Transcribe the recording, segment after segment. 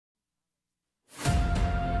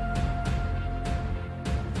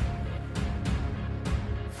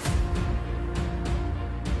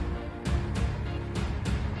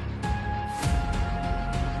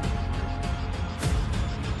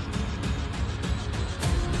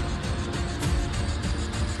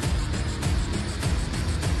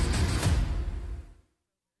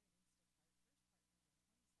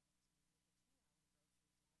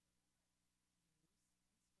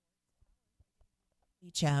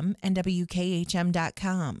WKHM and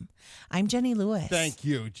WKHM.com. I'm Jenny Lewis. Thank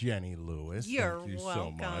you, Jenny Lewis. You're Thank you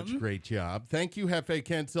welcome. so much. Great job. Thank you, Hefe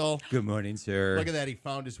Kensel. Good morning, sir. Look at that. He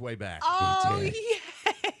found his way back. Oh, We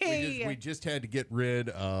yay! just had to get rid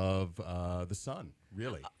of the sun,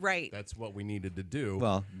 really. Right. That's what we needed to do.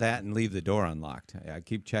 Well, that and leave the door unlocked. I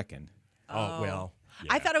keep checking. Oh, well.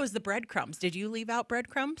 I yeah. thought it was the breadcrumbs. Did you leave out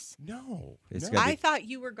breadcrumbs? No. It's no. gotta I be- thought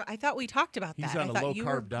you were. I thought we talked about He's that. on I a thought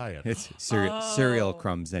low-carb diet. It's cereal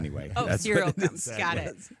crumbs anyway. Oh, That's cereal what it crumbs. is. Got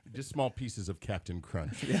it. Just small pieces of Captain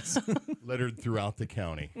Crunch. Yes. Littered throughout the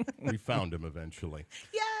county. We found him eventually.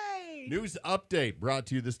 Yay! News update brought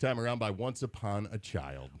to you this time around by Once Upon a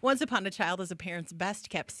Child. Once Upon a Child is a parent's best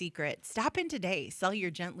kept secret. Stop in today. Sell your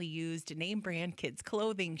gently used name brand kids'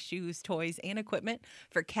 clothing, shoes, toys, and equipment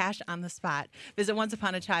for cash on the spot. Visit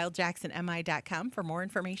onceupon-a-child-jacksonmi.com for more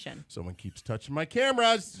information. Someone keeps touching my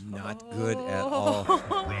cameras. Not good at all.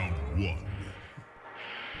 Round one.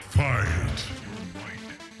 Fight.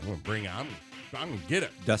 I'm going to bring it. I'm going to get it.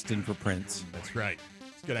 Dustin for Prince. That's right.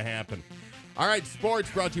 It's going to happen. All right,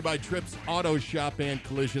 sports brought to you by Trips Auto Shop and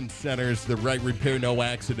Collision Centers. The right repair, no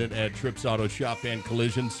accident at Trips Auto Shop and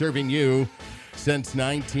Collision, serving you since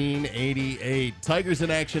 1988. Tigers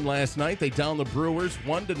in action last night. They downed the Brewers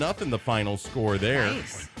 1-0, the final score there.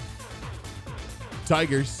 Nice.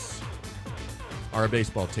 Tigers are a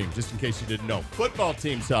baseball team, just in case you didn't know. Football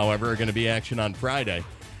teams, however, are going to be action on Friday.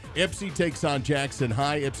 Ypsi takes on Jackson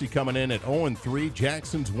High. Ypsi coming in at 0-3.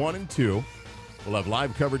 Jackson's 1-2. We'll have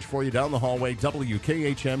live coverage for you down the hallway.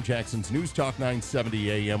 WKHM, Jackson's News Talk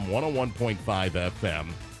 970 AM, 101.5 FM.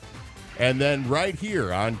 And then right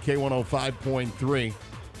here on K105.3,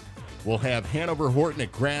 we'll have Hanover Horton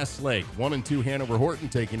at Grass Lake. 1-2 Hanover Horton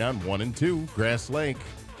taking on 1-2 Grass Lake.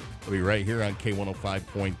 We'll be right here on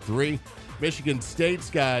K105.3. Michigan State's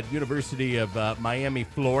got University of Miami,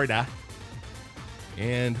 Florida.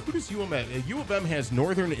 And who does U of M? U of M has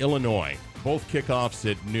Northern Illinois. Both kickoffs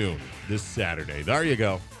at noon this Saturday. There you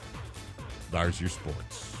go. There's your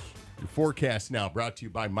sports. Your forecast now brought to you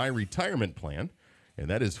by My Retirement Plan, and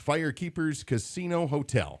that is Firekeepers Casino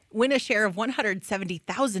Hotel. Win a share of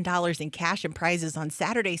 $170,000 in cash and prizes on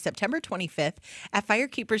Saturday, September 25th at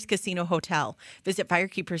Firekeepers Casino Hotel. Visit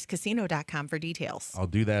firekeeperscasino.com for details. I'll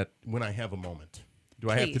do that when I have a moment. Do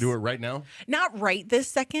I have to Please. do it right now? Not right this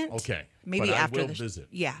second. Okay. Maybe but after I will the visit.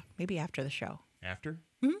 Yeah, maybe after the show. After?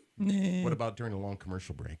 What about during a long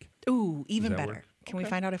commercial break? Ooh, even that better. work? Can we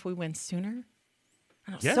Okay. find out if we win sooner?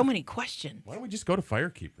 I don't know, Yeah. so many questions. Why don't we just go to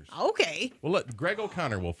Firekeepers? Okay, Well, let Greg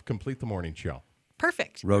O'Connor will complete the morning show.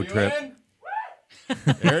 perfect. Road trip.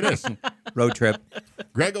 There it is. Road trip.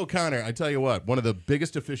 Greg O'Connor, I tell you what, one of the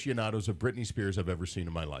biggest aficionados of Britney Spears I've ever seen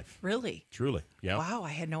in my life. Really? Truly. Yeah. Wow, I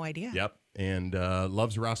had no idea. Yep. And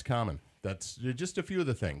loves Roscommon. That's just a few of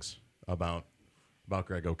the things about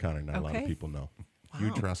Greg O'Connor. Not a lot of Okay. people know.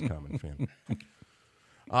 Huge Roscommon fan.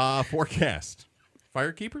 Forecast.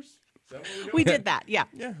 Firekeepers? Is that what we're doing? We did that, yeah.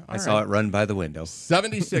 Yeah. I saw it run by the window.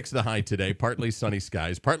 76 the high today, partly sunny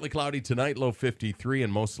skies, partly cloudy tonight, low 53,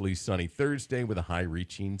 and mostly sunny Thursday with a high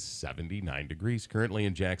reaching 79 degrees. Currently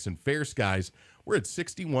in Jackson, fair skies, we're at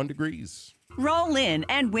 61 degrees. Roll in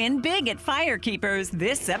and win big at Firekeepers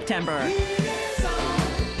this September.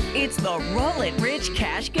 It's the Roll It Rich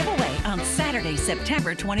Cash Giveaway on Saturday,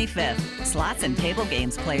 September 25th. Slots and table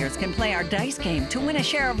games players can play our dice game to win a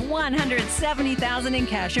share of $170,000 in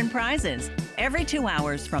cash and prizes. Every 2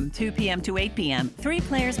 hours from 2 p.m. to 8 p.m., 3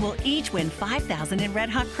 players will each win $5,000 in Red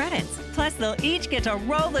Hot credits. Plus, they'll each get to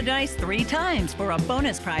roll the dice 3 times for a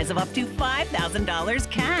bonus prize of up to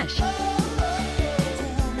 $5,000 cash.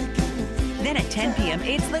 Then at 10 p.m.,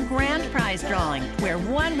 it's the grand prize drawing, where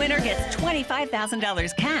one winner gets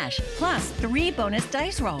 $25,000 cash, plus 3 bonus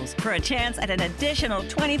dice rolls for a chance at an additional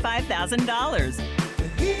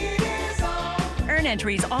 $25,000. Earn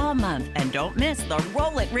entries all month and don't miss the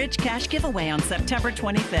Roll It Rich Cash Giveaway on September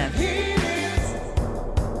 25th.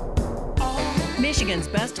 Michigan's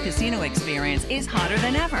best casino experience is hotter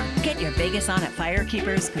than ever. Get your Vegas on at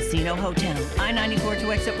Firekeepers Casino Hotel. I-94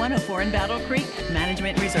 to exit 104 in Battle Creek.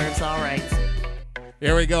 Management reserves all rights.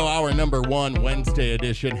 Here we go, our number 1 Wednesday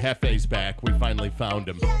edition. Hefe's back. We finally found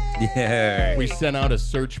him. Yeah. We sent out a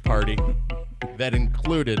search party that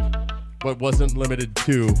included, but wasn't limited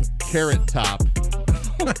to, Carrot Top.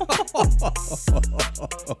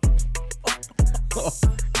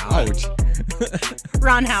 Ouch.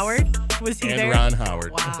 Ron Howard, was he And there? Ron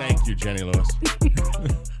Howard. Wow. Thank you, Jenny Lewis.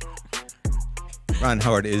 Ron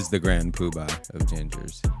Howard is the grand poobah of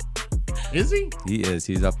gingers. Is he? He is.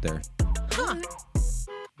 He's up there.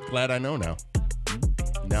 Glad I know now.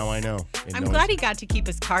 Now I know. And I'm no glad he got to keep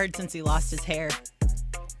his card since he lost his hair.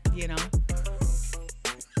 You know?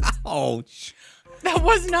 Ouch. That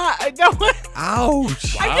was not. That was,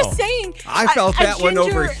 Ouch. I'm just saying. I felt that one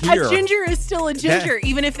over here. A ginger is still a ginger,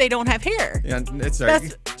 even if they don't have hair. Yeah, it's all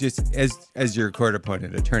right. Just as your court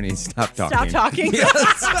appointed attorney, stop talking. Stop talking.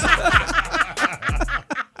 Yes.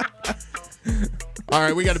 All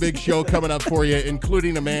right, we got a big show coming up for you,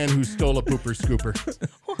 including a man who stole a pooper scooper.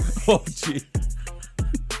 Oh, gee.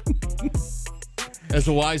 As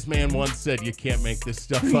a wise man once said, you can't make this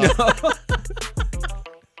stuff up. No.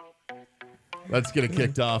 Let's get it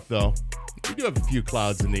kicked off, though. We do have a few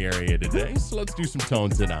clouds in the area today, so let's do some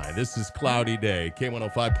tones and I. This is Cloudy Day.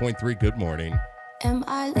 K105.3, good morning. Am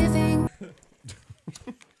I living?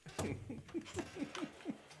 Did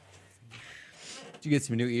you get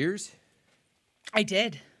some new ears? I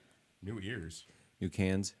did. New ears. New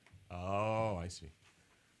cans? Oh, I see.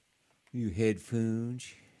 New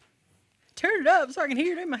headphones? Turn it up so I can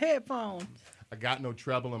hear it in my headphones. I got no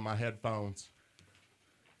treble in my headphones.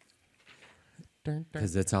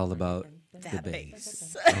 Because that's all about That the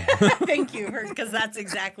bass. Thank you, because that's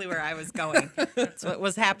exactly where I was going. That's what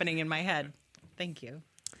was happening in my head. Thank you.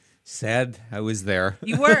 Sad I was there.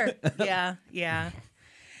 You were. Yeah.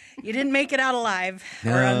 You didn't make it out alive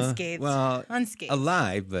or unscathed. Well, unscathed.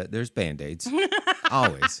 Alive, but there's Band-Aids.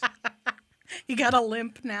 Always. You got a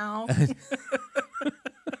limp now.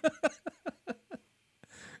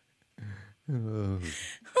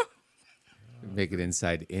 Make it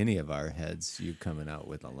inside any of our heads, you coming out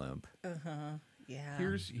with a limp. Yeah.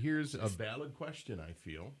 Here's a valid question, I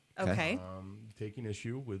feel. Okay. Taking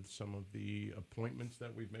issue with some of the appointments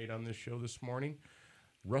that we've made on this show this morning.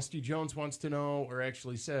 Rusty Jones wants to know, or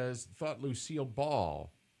actually says, thought Lucille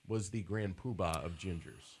Ball was the Grand Poobah of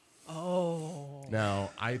Gingers. Oh.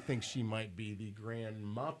 Now, I think she might be the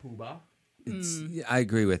Grandma Poobah. Yeah, I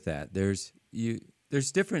agree with that. There's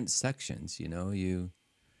different sections,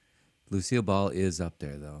 Lucille Ball is up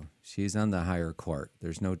there, though. She's on the higher court.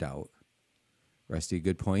 There's no doubt. Rusty,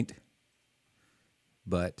 good point.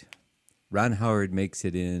 But Ron Howard makes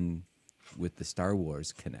it in with the Star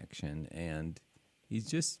Wars connection, and he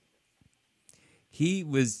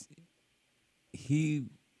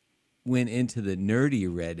went into the nerdy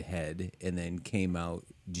redhead and then came out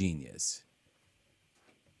genius.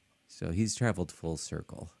 So he's traveled full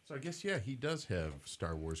circle. So I guess, yeah, he does have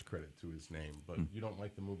Star Wars credit to his name, but you don't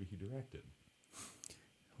like the movie he directed.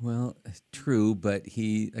 Well, true, but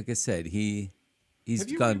like I said, he's have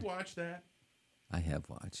you gone. rewatched that? I have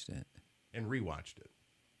watched it. And rewatched it.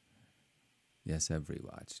 Yes, I've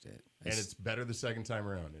rewatched it. And it's better the second time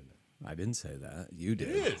around, isn't it? I didn't say that. You did.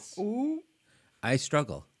 It is. Ooh. I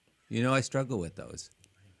struggle. I struggle with those.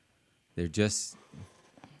 They're just.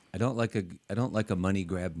 I don't like a money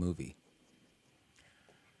grab movie.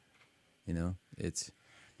 It's.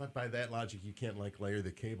 But by that logic, you can't like Larry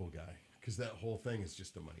the Cable Guy, because that whole thing is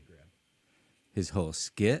just a money grab. His whole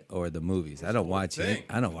skit or the movies. I don't watch any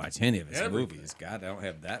of his Everything. movies. God, I don't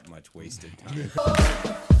have that much wasted time.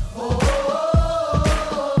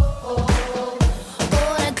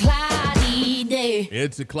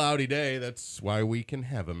 It's a cloudy day. That's why we can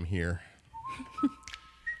have him here.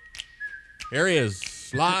 Here he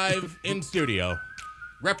is, live in studio,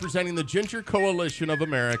 representing the Ginger Coalition of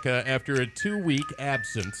America after a 2-week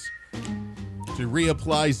absence to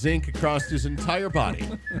reapply zinc across his entire body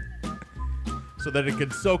so that it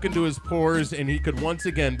could soak into his pores and he could once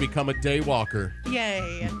again become a day walker.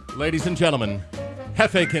 Yay. Ladies and gentlemen,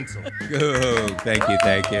 Hefe Kinsel. Oh, thank you.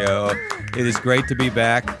 It is great to be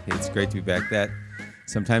back. It's great to be back.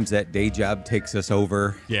 Sometimes that day job takes us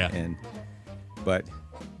over. Yeah. But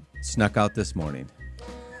snuck out this morning.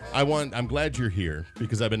 I'm glad you're here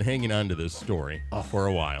because I've been hanging on to this story for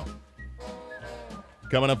a while.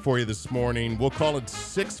 Coming up for you this morning, we'll call it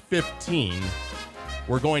 6:15.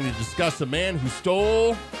 We're going to discuss a man who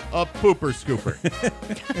stole a pooper scooper.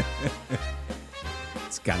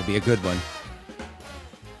 It's got to be a good one.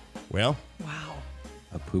 Well, Wow.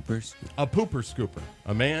 A pooper scooper. a pooper scooper.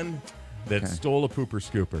 A man that stole a pooper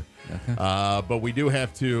scooper. Okay. But we do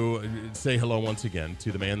have to say hello once again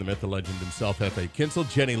to the man, the myth, the legend himself, Hefe Kinsel.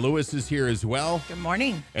 Jenny Lewis is here as well. Good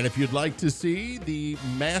morning. And if you'd like to see the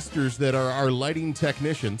masters that are our lighting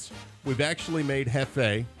technicians, we've actually made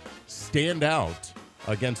Hefe stand out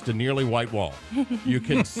against a nearly white wall. You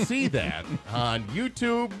can see that on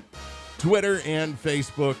YouTube, Twitter, and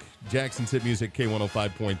Facebook. Jackson's Hit Music,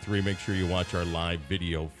 K105.3. Make sure you watch our live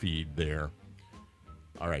video feed there.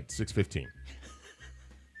 All right, 6:15.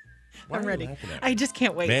 Why I'm are you ready. laughing at I me? just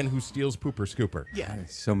can't wait. Man who steals pooper scooper. Yeah.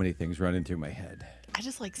 So many things running through my head. I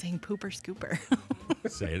just like saying pooper scooper.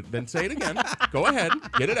 Say it, then say it again. Go ahead,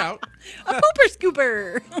 get it out. A pooper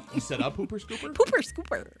scooper. You said a pooper scooper? Pooper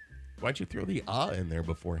scooper. Why'd you throw the in there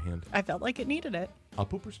beforehand? I felt like it needed it. A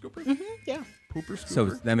pooper scooper? Yeah. Pooper So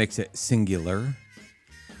scooper? that makes it singular.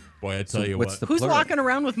 Boy, I tell you what's what. the Who's plural? walking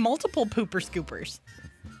around with multiple pooper scoopers?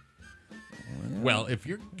 Well, if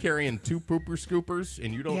you're carrying 2 pooper scoopers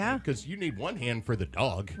and you don't, Yeah. because you need one hand for the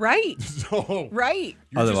dog. Right. So Right.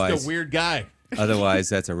 you're Otherwise- just a weird guy. Otherwise,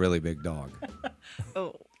 that's a really big dog.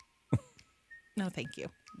 Oh. No, thank you.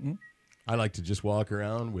 I like to just walk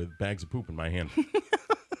around with bags of poop in my hand.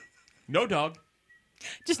 No dog.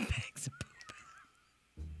 Just bags of poop.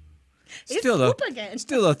 Still, it's though, poop again.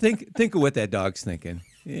 still, though, think of what that dog's thinking.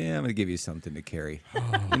 Yeah, I'm gonna give you something to carry.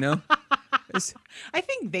 You know, I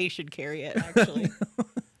think they should carry it, actually.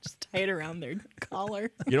 Just tie it around their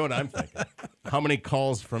collar. You know what I'm thinking? How many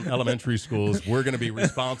calls from elementary schools we're going to be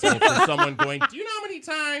responsible for someone going, do you know how many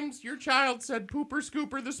times your child said pooper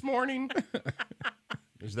scooper this morning?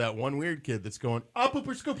 There's that one weird kid that's going,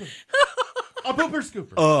 pooper scooper. Pooper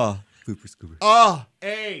scooper. pooper scooper.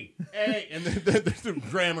 A. And then there's the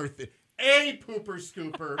grammar thing. A pooper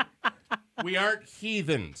scooper. We aren't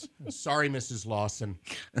heathens. Sorry, Mrs. Lawson.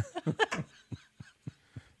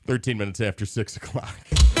 13 minutes after 6 o'clock.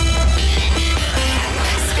 Scott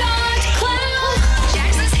Cloud.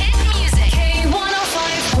 Jackson's hit music.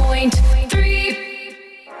 K105.3.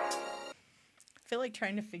 I feel like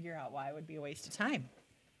trying to figure out why would be a waste of time.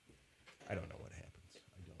 I don't know what happens.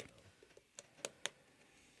 I don't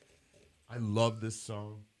know. I love this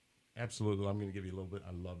song. Absolutely. I'm going to give you a little bit.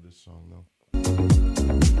 I love this song, though.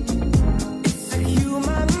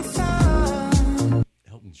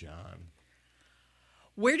 Elton John.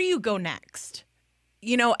 Where do you go next?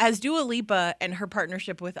 You know, as Dua Lipa and her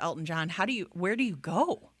partnership with Elton John, where do you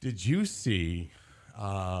go? Did you see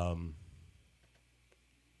Elton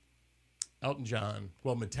John?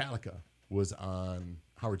 Well, Metallica was on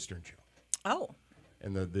Howard Stern show. Oh.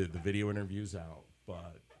 And the video interview's out.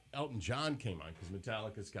 But Elton John came on because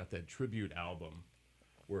Metallica's got that tribute album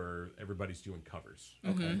where everybody's doing covers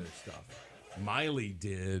of their stuff. Miley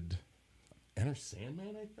did Enter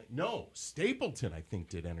Sandman, I think? No, Stapleton, I think,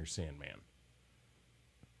 did Enter Sandman.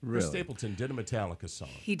 Chris Really? Stapleton did a Metallica song.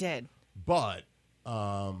 He did. But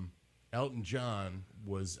Elton John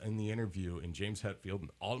was in the interview, and James Hetfield and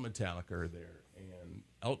all of Metallica are there. And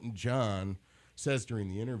Elton John says during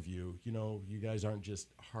the interview, you know, you guys aren't just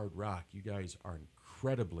hard rock. You guys are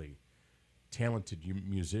incredibly talented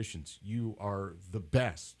musicians. You are the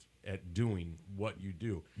best at doing what you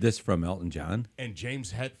do. This from Elton John. And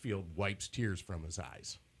James Hetfield wipes tears from his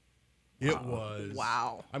eyes. It was...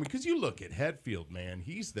 Wow. I mean, because you look at Hetfield, man,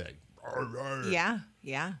 he's the... Yeah,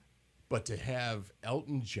 yeah. But to have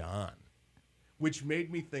Elton John, which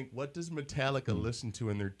made me think, what does Metallica listen to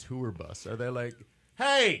in their tour bus? Are they like,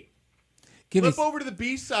 hey, flip over to the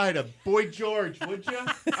B-side of Boy George, would you?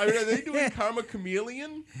 I mean, are they doing Karma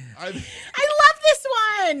Chameleon? I love this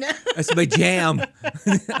one. That's my jam.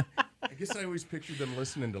 I guess I always pictured them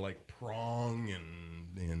listening to like Prong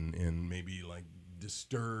and maybe like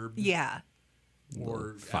Disturbed. Yeah.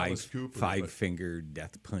 Or Alice Cooper. Five-finger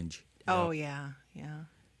death punch. Oh, yeah, yeah.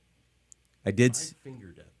 I did.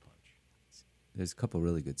 Five-finger death punch. There's a couple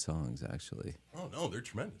really good songs, actually. Oh, no, they're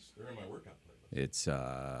tremendous. They're in my workout playlist. It's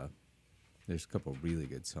there's a couple really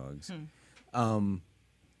good songs.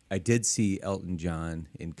 I did see Elton John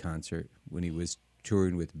in concert when he was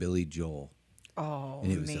touring with Billy Joel. Oh,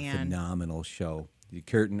 And it was man. a phenomenal show. The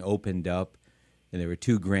curtain opened up, and there were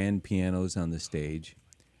 2 grand pianos on the stage,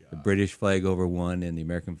 the British flag over one and the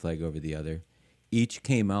American flag over the other. Each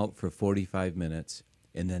came out for 45 minutes,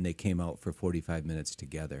 and then they came out for 45 minutes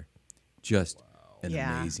together. Just an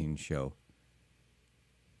Yeah. amazing show.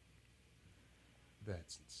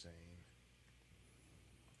 That's insane.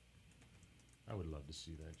 I would love to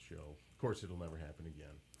see that show. Of course, it'll never happen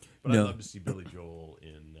again. But No. I'd love to see Billy Joel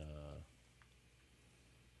in,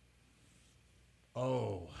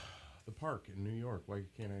 the park in New York. Why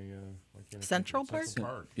can't I? Central Park? Central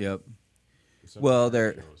Park. Yep. The Central Well,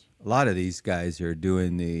 Park a shows. lot of these guys are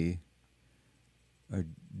doing the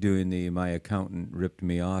my accountant ripped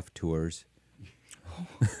me off tours.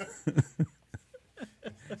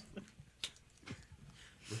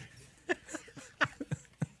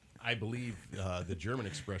 I believe the German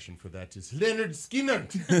expression for that is Leonard Skinner.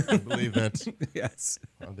 I believe that's Yes.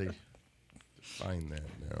 how they define that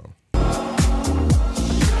now.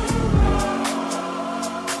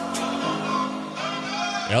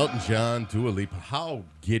 Elton John, Dua Lipa. How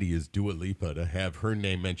giddy is Dua Lipa to have her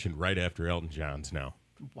name mentioned right after Elton John's now?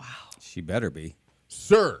 Wow. She better be.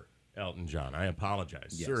 Sir Elton John. I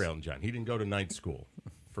apologize. Yes. Sir Elton John. He didn't go to night school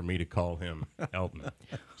for me to call him Elton.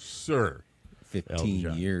 Sir. 15 Elton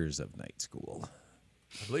John. years of night school.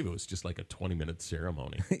 I believe it was just like a 20-minute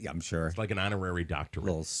ceremony. Yeah, I'm sure. It's like an honorary doctorate.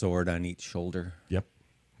 Little sword on each shoulder. Yep.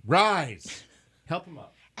 Rise. Help him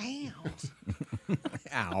up. Ow.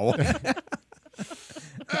 Ow.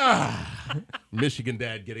 Michigan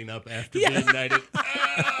dad getting up after being knighted.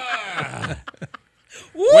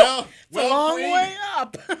 Woo, Well, it's a long Queen. way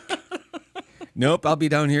up. Nope, I'll be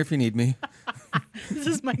down here if you need me. This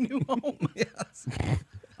is my new home. Yes.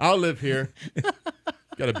 I'll live here.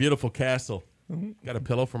 Got a beautiful castle. Got a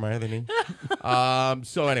pillow for my other knee.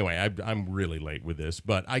 So anyway, I'm really late with this,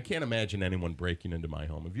 but I can't imagine anyone breaking into my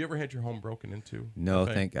home. Have you ever had your home broken into? No,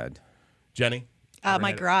 Okay. thank God. Jenny? Ever My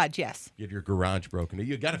had it? garage, yes. You had your garage broken into.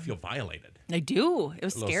 You got to feel violated. I do. It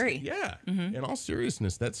was A little scary. Yeah. In all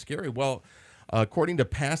seriousness, that's scary. Well, according to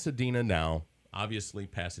Pasadena Now, obviously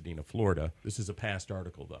Pasadena, Florida. This is a past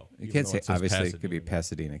article, though. You even can't though say, it says obviously, it could be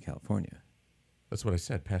Pasadena. Pasadena, California. That's what I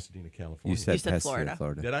said, Pasadena, California. You said said Pasadena, Florida.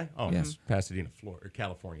 Florida. Did I? Oh, Yes. Pasadena, Florida,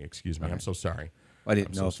 California, excuse me. I'm so sorry. I didn't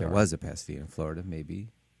I'm know so if sorry. there was a Pasadena, Florida, maybe.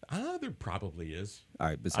 There probably is. All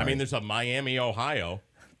right, but I mean, sorry. there's a Miami, Ohio.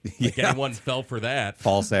 Like anyone fell for that.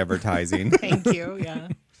 False advertising. Thank you. Yeah.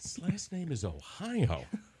 His last name is Ohio.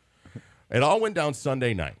 It all went down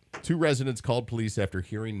Sunday night. 2 residents called police after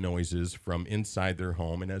hearing noises from inside their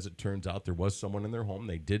home, and as it turns out, there was someone in their home.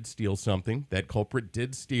 They did steal something. That culprit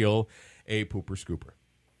did steal a pooper scooper.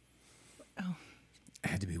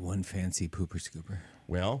 Had to be one fancy pooper scooper.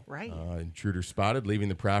 Well, Right. Intruder spotted leaving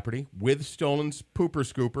the property with stolen pooper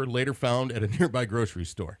scooper, later found at a nearby grocery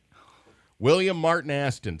store. William Martin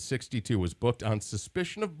Aston, 62, was booked on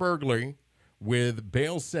suspicion of burglary with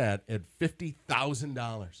bail set at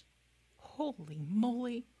 $50,000. Holy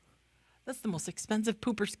moly. That's the most expensive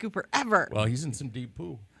pooper scooper ever. Well, he's in some deep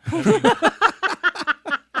poo.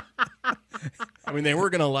 I mean, they were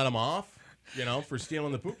going to let him off, for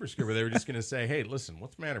stealing the pooper scooper. They were just going to say, hey, listen,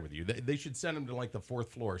 what's the matter with you? They should send him to, like, the 4th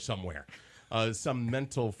floor somewhere, some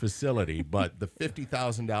mental facility. But the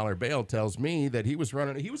 $50,000 bail tells me that he was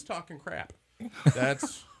talking crap.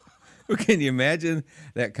 That's... Can you imagine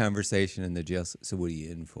that conversation in the jail? So what are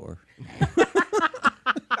you in for?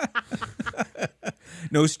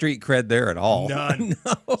 No street cred there at all. None.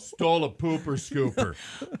 Stole a pooper scooper.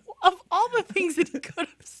 Of all the things that he could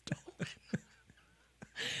have stolen.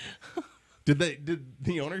 Did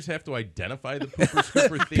the owners have to identify the pooper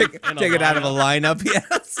scooper thief? in a Take it out of a lineup? lineup,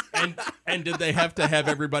 yes. And did they have to have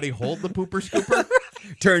everybody hold the pooper scooper?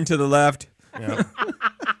 Turn to the left. Yeah.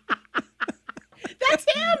 That's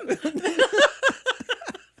him.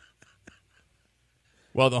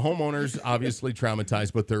 Well, the homeowners obviously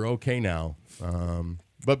traumatized, but they're okay now.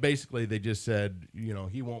 But basically, they just said,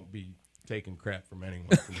 he won't be taking crap from anyone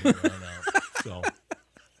from here on out. So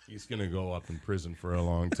he's going to go up in prison for a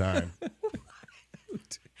long time.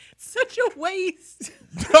 Such a waste.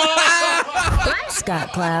 Scott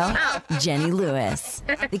Plow, Jenny Lewis.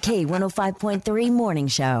 The K105.3 Morning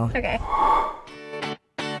Show.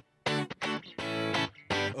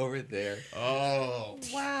 Over there. Oh,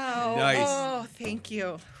 Wow. Nice. Oh, thank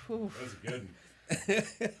you. Whew. that's good.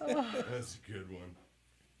 That's a good one.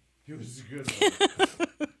 It was a good one.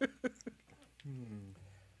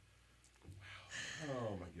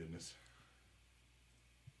 Oh, my goodness.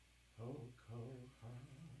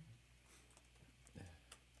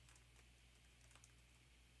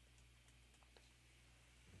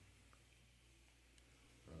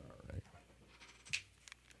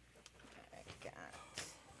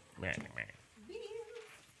 Man.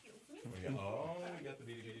 Oh, we got the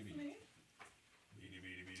beady. Beady.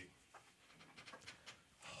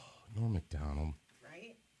 Norm McDonald.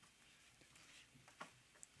 Right?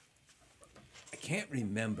 I can't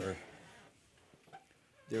remember.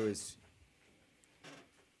 There was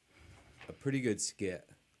a pretty good skit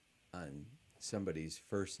on somebody's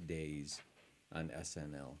first days on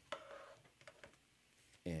SNL.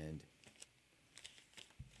 And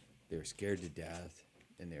they were scared to death,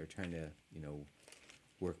 and they were trying to,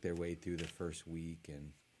 work their way through the first week,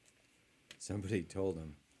 and somebody told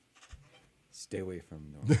them, stay away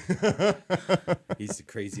from Norm. He's the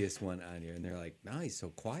craziest one on here. And they're like, no, he's so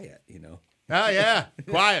quiet, Oh, yeah.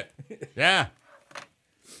 Quiet. Yeah.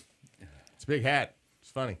 It's a big hat.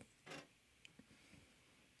 It's funny.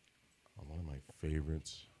 One of my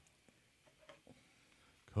favorites.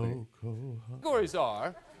 Cocoa. Categories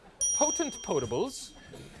are potent potables,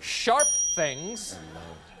 sharp things,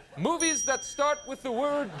 movies that start with the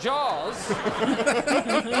word Jaws,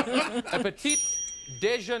 a petit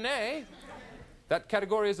déjeuner. That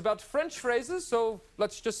category is about French phrases, so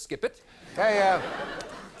let's just skip it. Hey,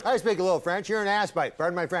 I speak a little French. You're an ass bite.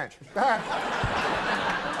 Pardon my French.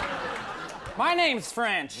 My name's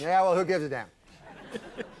French. Yeah, well, who gives a damn?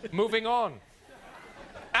 Moving on.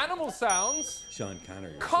 animal sounds, Sean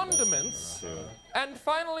Connery. condiments, and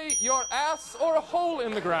finally, your ass or a hole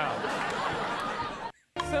in the ground.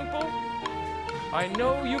 Simple. I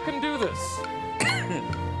know you can do this.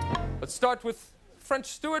 Let's start with French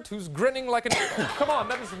Stewart, who's grinning like an... Come on,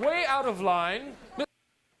 that is way out of line. I love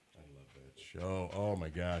that show. Oh, my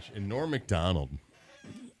gosh. And Norm Macdonald.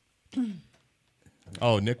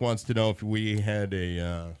 Oh, Nick wants to know if we had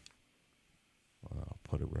a... I'll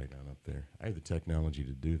put it right on up there. I have the technology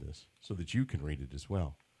to do this so that you can read it as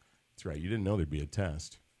well. That's right. You didn't know there'd be a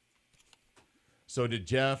test. So did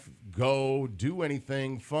Jeff go do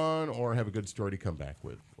anything fun or have a good story to come back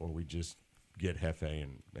with? Or we just get Hefe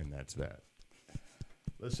and that's that?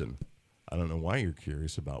 Listen, I don't know why you're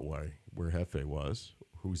curious about where Hefe was.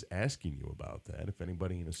 Who's asking you about that? If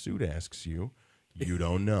anybody in a suit asks you, you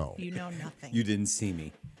don't know. You know nothing. You didn't see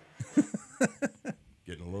me.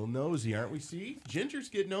 Getting a little nosy, aren't we? See? Gingers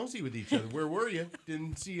get nosy with each other. Where were you?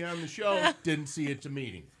 Didn't see you on the show. Didn't see you at the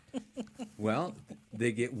meeting. Well,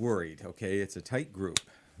 they get worried, okay? It's a tight group.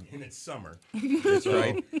 And it's summer. That's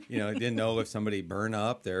right. I didn't know if somebody burned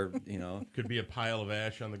up. Could be a pile of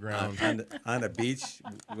ash on the ground. On a beach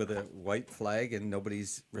with a white flag and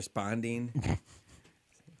nobody's responding.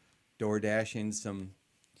 Door dashing some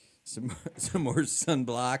more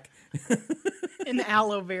sunblock. And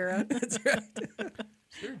aloe vera. That's right.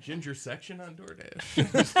 Is there a ginger section on DoorDash?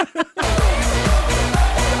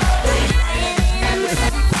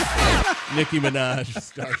 Nicki Minaj,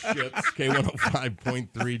 Starships,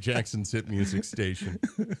 K105.3, Jackson's hit music station.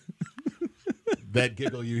 That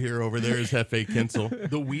giggle you hear over there is Hefe Kinsel.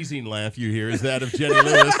 The wheezing laugh you hear is that of Jenny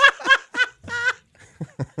Lewis.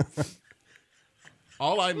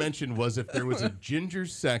 All I mentioned was if there was a ginger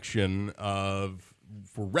section for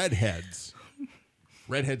redheads.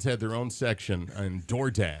 Redheads had their own section on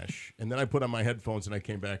DoorDash. And then I put on my headphones and I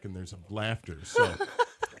came back and there's laughter. So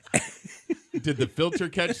did the filter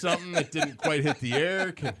catch something that didn't quite hit the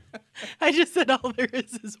air? I just said all there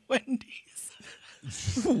is Wendy's.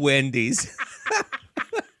 Wendy's.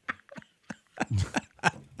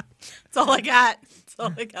 That's all I got. That's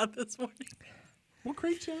all I got this morning. Well,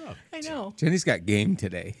 great job. I know. Jenny's got game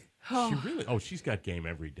today. She really? Oh, she's got game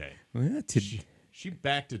every day. Well, She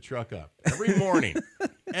backed a truck up every morning.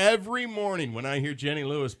 Every morning when I hear Jenny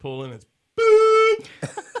Lewis pull in, it's boop,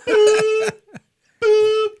 boop,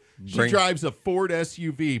 boop. She drives a Ford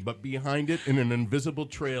SUV, but behind it in an invisible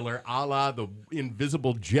trailer, a la the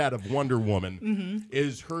invisible jet of Wonder Woman,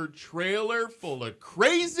 is her trailer full of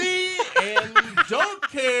crazy and don't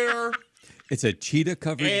care. It's a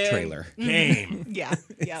cheetah-covered trailer. Game. Yeah.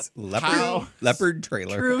 Yep. Leopard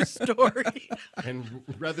trailer. True story. And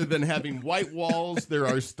rather than having white walls, there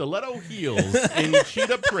are stiletto heels in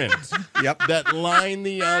cheetah print that line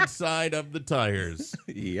the outside of the tires.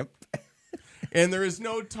 Yep. And there is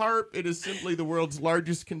no tarp. It is simply the world's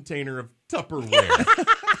largest container of Tupperware.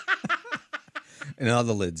 And all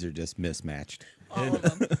the lids are just mismatched. All of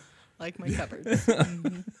them. Like my cupboards.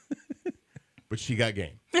 Mm-hmm. But she got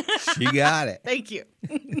game. She got it. Thank you.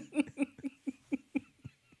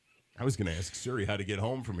 I was going to ask Suri how to get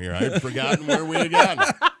home from here. I had forgotten where we had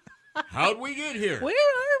gotten. How'd we get here? Where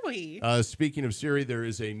are we? Speaking of Siri, there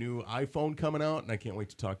is a new iPhone coming out, and I can't wait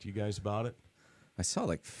to talk to you guys about it. I saw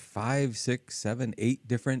like 5, 6, 7, 8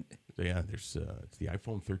 different. So yeah, it's the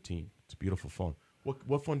iPhone 13. It's a beautiful phone.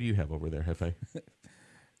 What phone do you have over there, Hefe?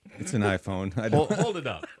 It's an iPhone. Hold it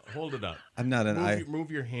up. Hold it up. I'm not an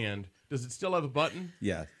Move your hand. Does it still have a button?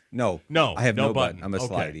 Yeah. No. No. I have no button. I'm a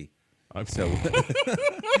slidey. So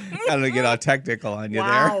I don't get all technical on you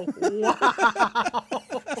Wow.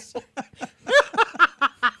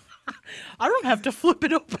 I don't have to flip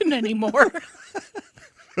it open anymore.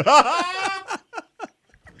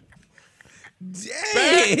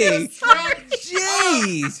 Jeez.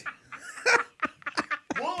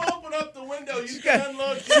 We'll open up the window. You can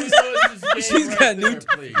unload Jenny Lewis's game. She's got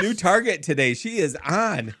please. new target today. She is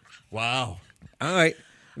on. Wow. All right.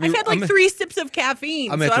 I've had like 3 sips of caffeine,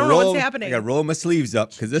 so I don't know what's happening. I got to roll my sleeves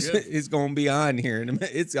up because this is going to be on here in a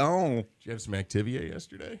minute. It's on. Did you have some Activia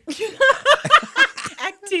yesterday?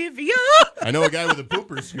 Activia. I know a guy with a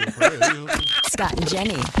pooper scoop. Right? Scott and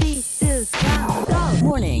Jenny.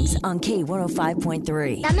 Mornings on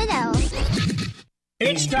K105.3.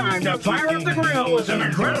 It's time to fire up the grill with some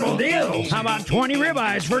incredible deals. How about 20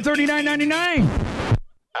 ribeyes for $39.99?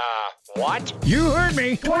 What? You heard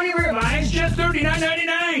me. 20 ribeyes, just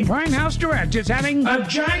 $39.99. Prime House Direct is having a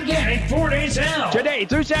gigantic 4-day sale. Today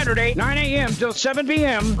through Saturday, 9 a.m. till 7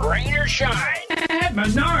 p.m. Rain or shine. at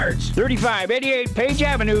Menards. 3588 Page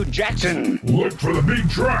Avenue, Jackson. Look for the big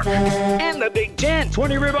truck. And the Big Tent.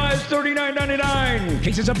 20 ribeyes, $39.99.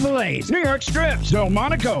 Cases of fillets, New York strips,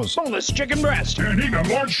 Delmonico's, boneless chicken breast, And even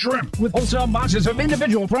large shrimp. with wholesale boxes of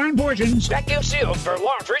individual prime portions, vacuum sealed for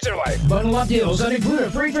long freezer life. Bundle up deals that include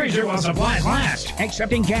a free freezer while supplies last.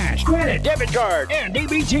 Accepting cash, credit, debit card, and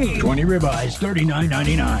DBT. 20 ribeyes,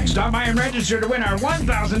 $39.99. Stop by and register to win our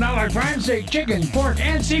 $1,000 prime steak, chicken, pork,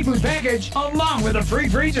 and seafood package, along with a free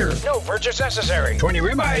freezer. No purchase necessary. 20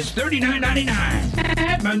 ribeyes, $39.99.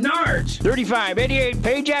 At Menards, 3588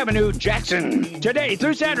 Page Avenue, Jackson. Today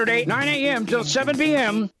through Saturday, 9 a.m. till 7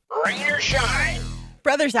 p.m. Rain or shine.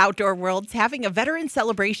 Brothers Outdoor World's having a veteran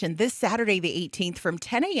celebration this Saturday, the 18th, from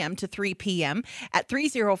 10 a.m. to 3 p.m. at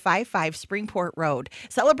 3055 Springport Road.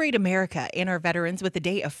 Celebrate America and our veterans with a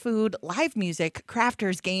day of food, live music,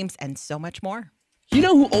 crafters, games, and so much more. You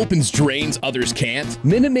know who opens drains others can't?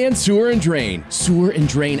 Minuteman Sewer and Drain. Sewer and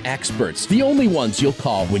drain experts. The only ones you'll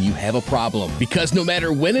call when you have a problem. Because no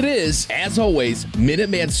matter when it is, as always,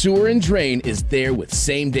 Minuteman Sewer and Drain is there with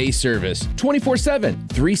same-day service. 24/7,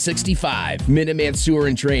 365. Minuteman Sewer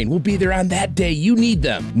and Drain will be there on that day you need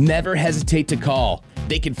them. Never hesitate to call.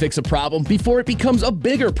 They can fix a problem before it becomes a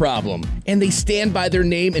bigger problem. And they stand by their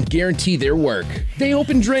name and guarantee their work. They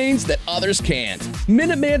open drains that others can't.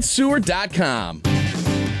 MinutemanSewer.com.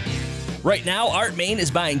 Right now, Art Main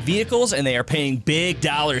is buying vehicles and they are paying big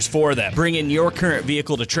dollars for them. Bring in your current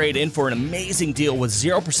vehicle to trade in for an amazing deal with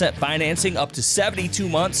 0% financing up to 72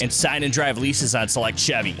 months and sign and drive leases on select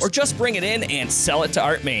Chevys. Or just bring it in and sell it to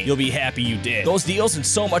Art Main. You'll be happy you did. Those deals and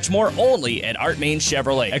so much more only at Art Main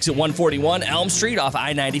Chevrolet. Exit 141 Elm Street off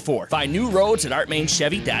I-94. Find new roads at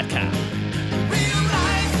ArtMainChevy.com.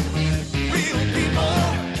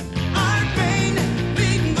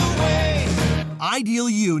 Ideal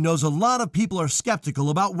U knows a lot of people are skeptical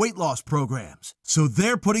about weight loss programs, so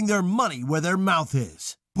they're putting their money where their mouth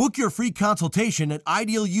is. Book your free consultation at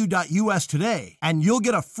idealu.us today, and you'll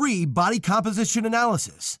get a free body composition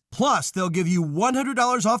analysis. Plus, they'll give you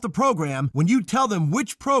 $100 off the program when you tell them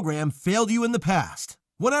which program failed you in the past.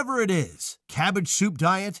 Whatever it is, cabbage soup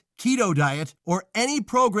diet, keto diet, or any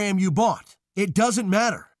program you bought, it doesn't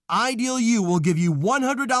matter. Ideal U will give you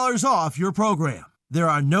 $100 off your program. There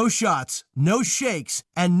are no shots, no shakes,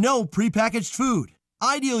 and no prepackaged food.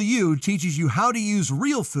 Ideal U teaches you how to use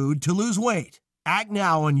real food to lose weight. Act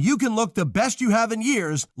now and you can look the best you have in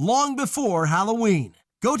years long before Halloween.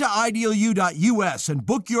 Go to idealu.us and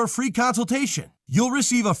book your free consultation. You'll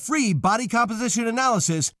receive a free body composition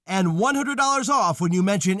analysis and $100 off when you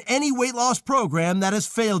mention any weight loss program that has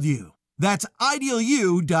failed you. That's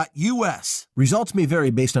idealu.us. Results may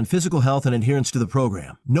vary based on physical health and adherence to the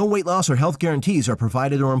program. No weight loss or health guarantees are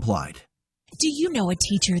provided or implied. Do you know a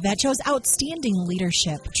teacher that shows outstanding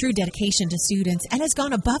leadership, true dedication to students, and has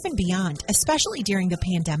gone above and beyond, especially during the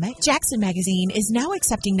pandemic? Jackson Magazine is now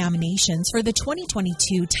accepting nominations for the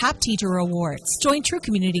 2022 Top Teacher Awards. Join True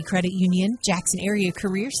Community Credit Union, Jackson Area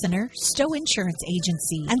Career Center, Stowe Insurance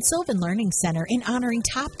Agency, and Sylvan Learning Center in honoring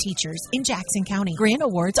top teachers in Jackson County. Grant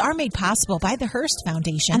awards are made possible by the Hearst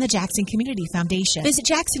Foundation and the Jackson Community Foundation. Visit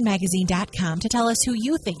jacksonmagazine.com to tell us who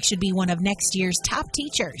you think should be one of next year's top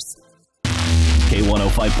teachers.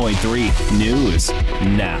 K105.3 News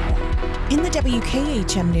now. In the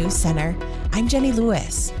WKHM News Center, I'm Jenny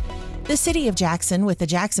Lewis. The City of Jackson with the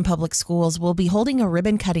Jackson Public Schools will be holding a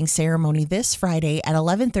ribbon-cutting ceremony this Friday at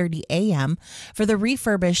 11:30 a.m. for the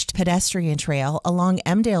refurbished pedestrian trail along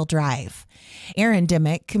Emdale Drive. Aaron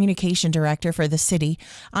Dimmick, Communication Director for the city,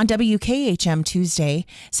 on WKHM Tuesday,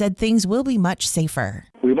 said things will be much safer.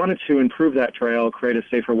 We wanted to improve that trail, create a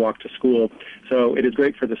safer walk to school. So it is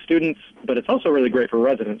great for the students, but it's also really great for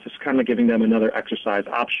residents. It's kind of giving them another exercise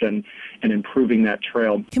option and improving that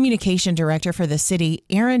trail. Communication Director for the city,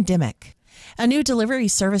 Aaron Dimmick. A new delivery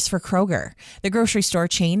service for Kroger. The grocery store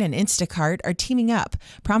chain and Instacart are teaming up,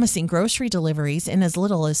 promising grocery deliveries in as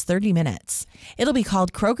little as 30 minutes. It'll be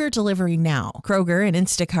called Kroger Delivery Now. Kroger and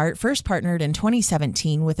Instacart first partnered in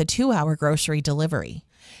 2017 with a 2-hour grocery delivery.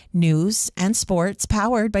 News and sports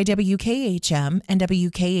powered by WKHM and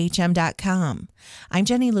WKHM.com. I'm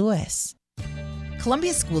Jenny Lewis.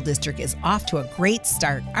 Columbia School District is off to a great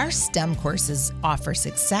start. Our STEM courses offer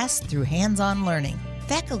success through hands-on learning.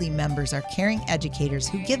 Faculty members are caring educators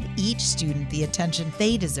who give each student the attention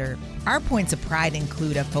they deserve. Our points of pride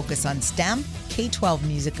include a focus on STEM, K-12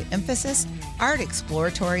 music emphasis, art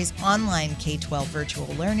exploratories, online K-12 virtual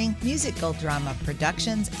learning, musical drama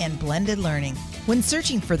productions, and blended learning. When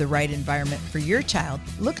searching for the right environment for your child,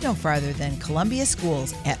 look no farther than Columbia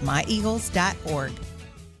Schools at myeagles.org.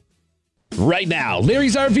 Right now,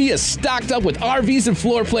 Larry's RV is stocked up with RVs and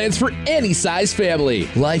floor plans for any size family.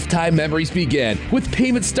 Lifetime memories begin with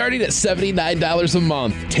payments starting at $79 a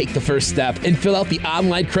month. Take the first step and fill out the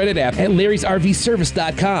online credit app at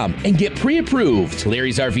larrysrvservice.com and get pre-approved.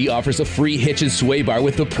 Larry's RV offers a free hitch and sway bar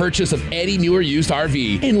with the purchase of any new or used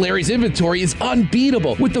RV. And Larry's inventory is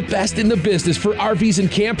unbeatable with the best in the business for RVs and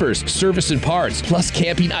campers, service and parts, plus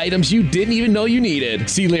camping items you didn't even know you needed.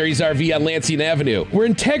 See Larry's RV on Lansing Avenue, where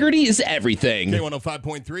integrity is everything.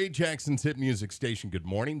 K105.3, Jackson's hit music station. Good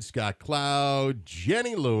morning. Scott Cloud,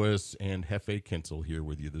 Jenny Lewis, and Hefe Kinsel here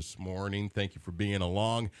with you this morning. Thank you for being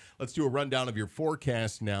along. Let's do a rundown of your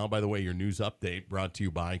forecast now. By the way, your news update brought to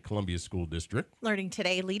you by Columbia School District. Learning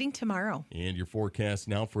today, leading tomorrow. And your forecast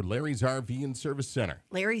now for Larry's RV and Service Center.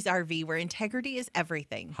 Larry's RV, where integrity is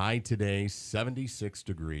everything. High today, 76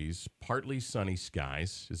 degrees, partly sunny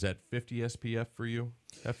skies. Is that 50 SPF for you,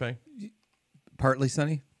 Hefe? Partly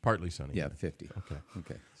sunny? Partly sunny. Yeah, 50.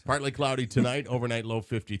 Okay. Partly cloudy tonight, overnight low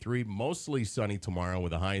 53. Mostly sunny tomorrow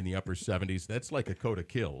with a high in the upper 70s. That's like a coat of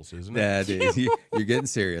kills, isn't it? That is. You're getting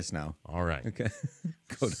serious now. All right. Okay.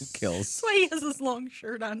 Coat of kills. That's why he has this long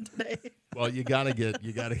shirt on today. Well, you gotta get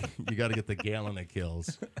the gallon of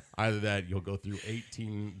kills. Either that, you'll go through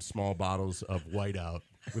 18 small bottles of whiteout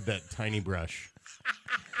with that tiny brush.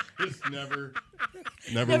 It's never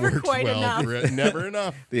works quite well enough. for it. Never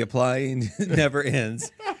enough. The applying never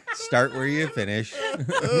ends. Start where you finish.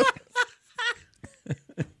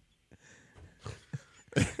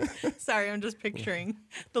 Sorry, I'm just picturing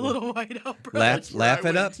the little whiteout brush. Laugh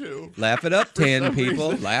it up. Laugh it up, 10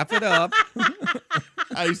 people. Laugh it up.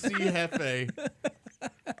 I see Hefe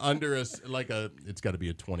under it's got to be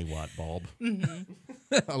a 20-watt bulb. Mm-hmm.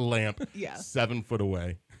 A lamp. Yeah. 7 foot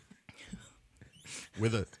away.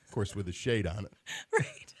 With a shade on it.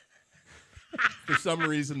 Right. For some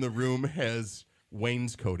reason, the room has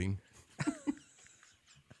wainscoting.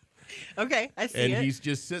 Okay, I see and it. he's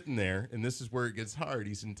just sitting there, and this is where it gets hard.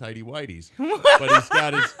 He's in tighty whities, but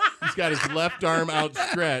he's got his left arm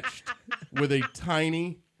outstretched with a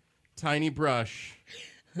tiny brush,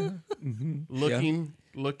 looking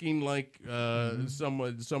like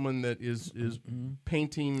someone that is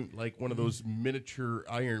painting like one of those miniature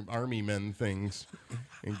Iron Army men things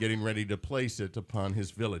and getting ready to place it upon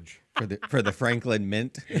his village. For the Franklin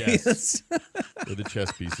Mint? Yes. For the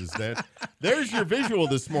chess pieces. There's your visual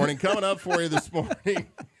this morning. Coming up for you this morning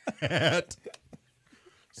at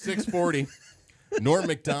 6:40. Norm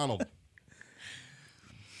McDonald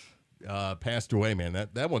passed away, man.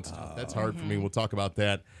 That's hard for me. We'll talk about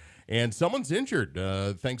that. And someone's injured,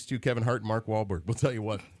 thanks to Kevin Hart and Mark Wahlberg. We'll tell you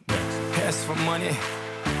what next. Ask for money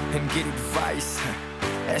and get advice.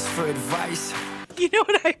 Ask for advice. You know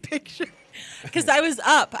what I picture? Because I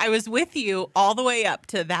was with you all the way up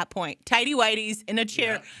to that point. Tidy whities in a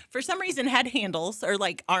chair. Yeah. For some reason, had handles or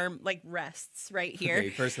rests right here. Okay,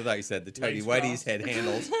 first I thought you said the tidy whities had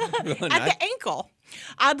handles. At the ankle,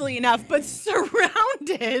 oddly enough, but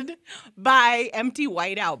surrounded by empty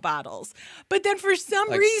whiteout bottles. But then for some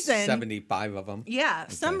reason, 75 of them. Yeah,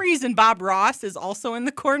 some reason Bob Ross is also in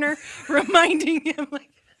the corner, reminding him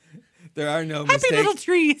there are no happy mistakes. Little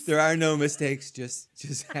trees. There are no mistakes, just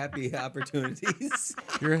happy opportunities.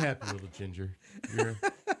 You're a happy little ginger. You're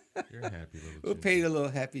a happy little ginger. We'll paint a little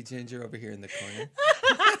happy ginger over here in the corner.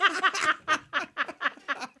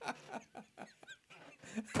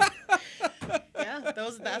 Yeah,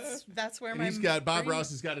 that's where my Bob Ross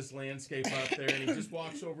has got his landscape up there, and he just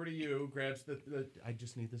walks over to you, grabs the I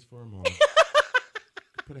just need this for a moment.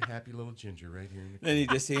 Put a happy little ginger right here in the corner. Then you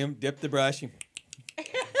just see him dip the brush.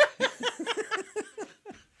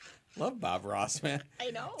 Love Bob Ross, man. I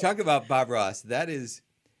know. Talk about Bob Ross. That is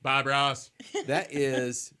Bob Ross. That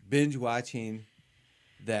is binge watching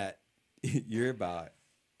that you're about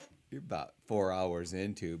 4 hours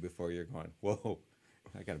into before you're going, whoa,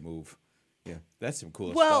 I gotta move. Yeah, that's some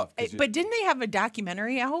cool stuff. Well, but didn't they have a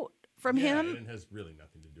documentary out from him? It has really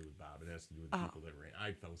nothing to do with Bob. It has to do with the people that ran.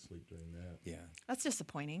 I fell asleep during that. Yeah. That's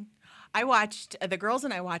disappointing. I watched, the girls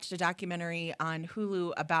and I watched a documentary on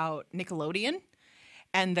Hulu about Nickelodeon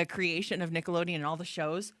and the creation of Nickelodeon and all the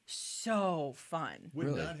shows. So fun. Would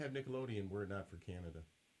not have Nickelodeon were it not for Canada.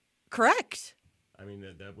 Correct. I mean,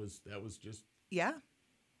 that was just... Yeah.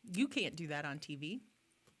 You can't do that on TV.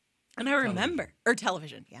 And I remember... Or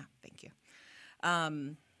television. Yeah, thank you.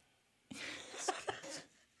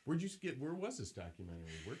 Where was this documentary?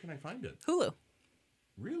 Where can I find it? Hulu.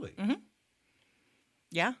 Really? Mm-hmm.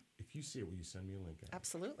 Yeah. If you see it, will you send me a link?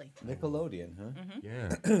 Absolutely. Nickelodeon, huh? Mm-hmm.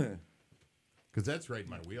 Yeah. Because that's right in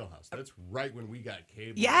my wheelhouse. That's right when we got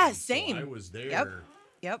cable. Yeah, so same. I was there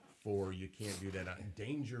Yep. for You Can't Do That.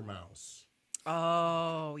 Danger Mouse.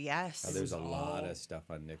 Oh, yes. There's a lot of stuff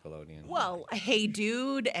on Nickelodeon. Well, Hey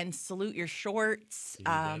Dude and Salute Your Shorts. See,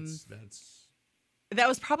 that's That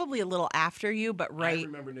was probably a little after you, but I right.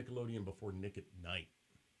 remember Nickelodeon before Nick at Night.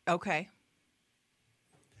 Okay.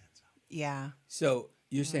 Yeah. So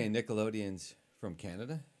you're saying Nickelodeon's from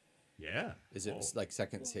Canada? Yeah. Is it like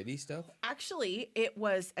Second City stuff? Actually, it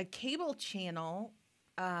was a cable channel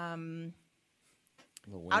out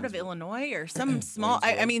of Illinois or some small,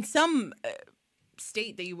 I mean, some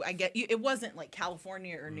state that it wasn't like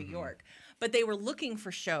California or New York, but they were looking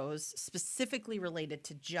for shows specifically related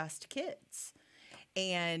to just kids.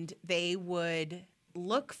 And they would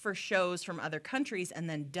look for shows from other countries and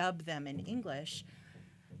then dub them in English.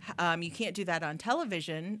 You Can't Do That on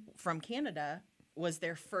Television from Canada was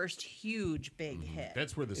their first huge big hit.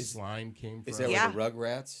 That's where the slime came from. Is that where the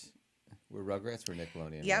Rugrats? Were Rugrats were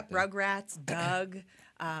Nickelodeon? Yep, Rugrats, Doug.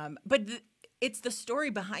 But it's the story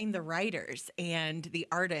behind the writers and the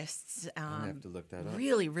artists. I have to look that up.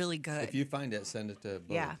 Really, really good. If you find it, send it to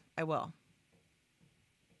both. Yeah, I will.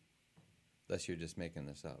 Unless you're just making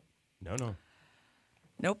this up. No.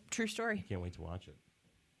 Nope, true story. Can't wait to watch it.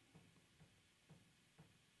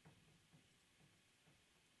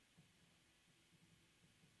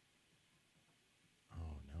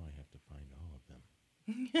 Oh, now I have to find all of them.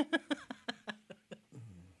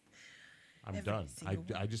 I'm done.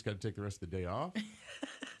 I just got to take the rest of the day off.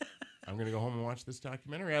 I'm going to go home and watch this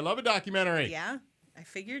documentary. I love a documentary. Yeah, I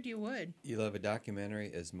figured you would. You love a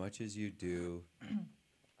documentary as much as you do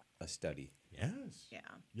a study. Yes. Yeah.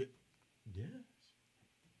 Yes.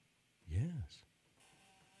 Yes.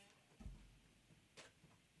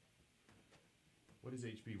 What is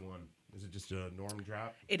HB1? Is it just a norm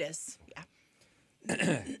drop? It is, yeah.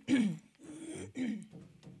 Norm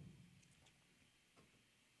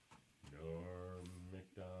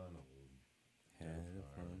McDonald.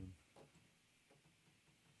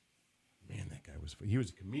 Man, that guy was... He was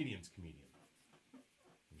a comedian's comedian.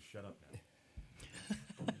 Shut up now.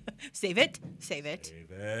 Save it. Save it.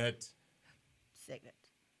 Save it. Save it.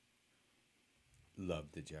 Love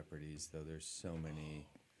the Jeopardies, though. There's so many.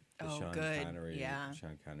 The Oh, Sean good. Connery, Yeah.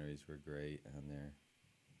 Sean Connerys were great on there.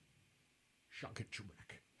 Shock it,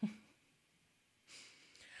 Trebek.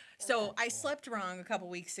 So I slept wrong a couple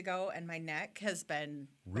weeks ago, and my neck has been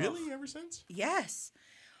Really? Ever since? Yes.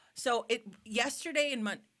 So yesterday and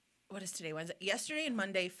what is today? Wednesday. Yesterday and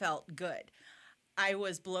Monday felt good. I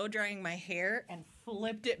was blow drying my hair and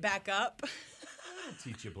flipped it back up, I'll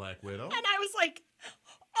teach you, Black Widow. and I was like,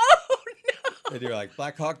 "Oh no!" And you're like,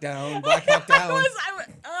 Black Hawk down, Black Hawk down. I was,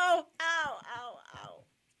 oh, ow, ow, ow.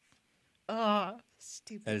 Oh,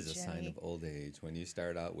 stupid. That is a Jenny. sign of old age when you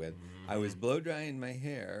start out with, I was blow drying my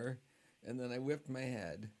hair, and then I whipped my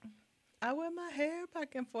head. I whip my hair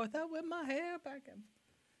back and forth. I whip my hair back and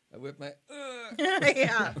I whipped my.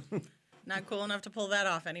 Yeah. Not cool enough to pull that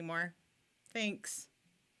off anymore. Thanks.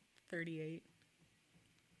 38.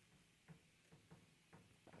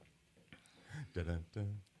 Ooh,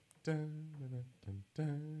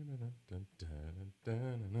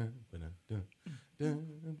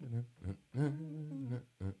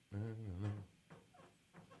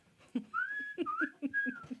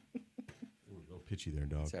 go pitchy there,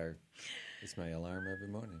 dog. It's my alarm every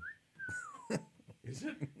morning. Is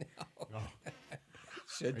it? No. Oh.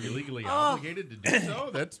 Should Are you be. legally obligated to do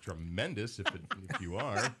so? That's tremendous if you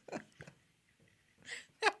are.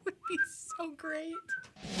 That would be so great.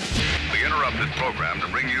 We interrupt this program to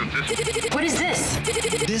bring you this. What is this?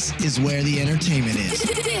 This is where the entertainment is.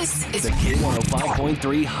 This is The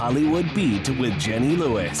K105.3 Hollywood Beat with Jenny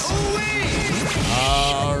Lewis.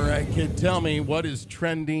 All right, kid, tell me what is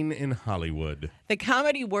trending in Hollywood. The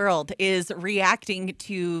comedy world is reacting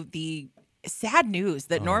to the sad news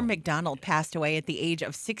that Norm Macdonald passed away at the age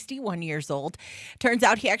of 61 years old. Turns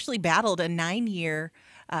out he actually battled a 9-year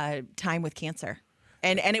time with cancer.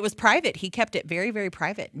 And it was private. He kept it very, very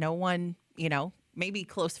private. No one, maybe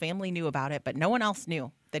close family knew about it, but no one else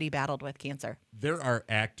knew that he battled with cancer. There are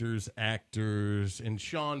actors, and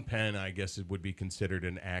Sean Penn, I guess it would be considered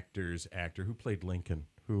an actor's actor, who played Lincoln,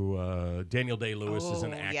 who Daniel Day-Lewis is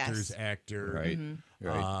an actor's actor. Right.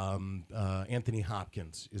 Right. Anthony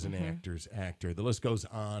Hopkins is an actor's actor. The list goes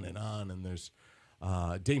on, and there's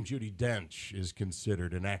Dame Judi Dench is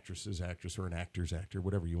considered an actress's actress or an actor's actor,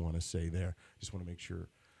 whatever you want to say there. Just want to make sure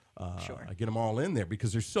I get them all in there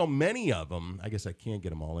because there's so many of them. I guess I can't get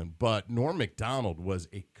them all in. But Norm Macdonald was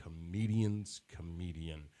a comedian's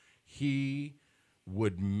comedian. He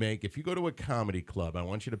would make, if you go to a comedy club, I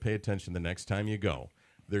want you to pay attention the next time you go.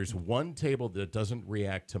 There's one table that doesn't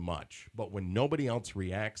react to much, but when nobody else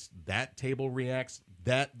reacts, that table reacts.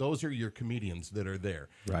 those are your comedians that are there.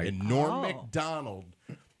 Right. And Norm Macdonald,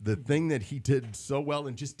 the thing that he did so well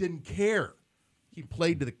and just didn't care, he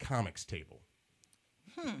played to the comics table.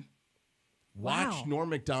 Watch Norm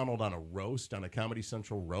Macdonald on a roast, on a Comedy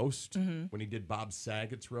Central roast, when he did Bob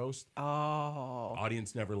Saget's roast. Oh.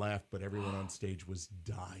 Audience never laughed, but everyone on stage was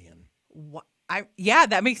dying. Yeah,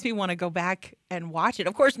 that makes me want to go back and watch it.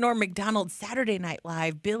 Of course, Norm Macdonald, Saturday Night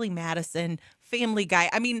Live, Billy Madison, Family Guy.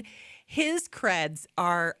 I mean, his creds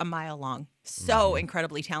are a mile long. So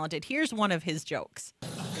incredibly talented. Here's one of his jokes.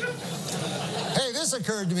 Hey, this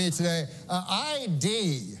occurred to me today.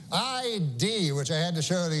 ID, which I had to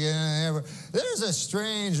show it again. There's a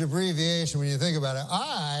strange abbreviation when you think about it.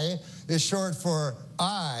 I is short for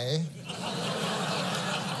I.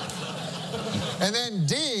 And then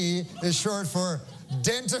D is short for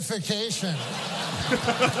dentification.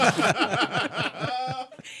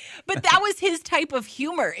 But that was his type of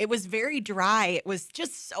humor. It was very dry. It was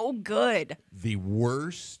just so good. The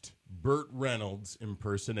worst Burt Reynolds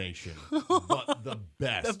impersonation, but the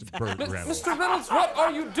best Burt Reynolds. Mr. Reynolds, what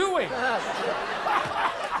are you doing?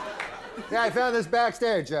 Yeah, I found this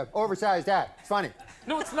backstage. Oversized hat. It's funny.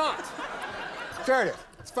 No, it's not. Sure it is.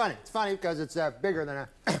 It's funny. It's funny because it's bigger than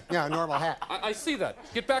a normal hat. I see that.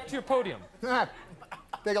 Get back to your podium.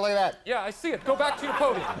 Take a look at that. Yeah, I see it. Go back to your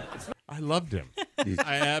podium. I loved him.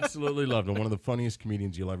 I absolutely loved him. One of the funniest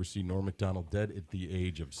comedians you'll ever see. Norm Macdonald, dead at the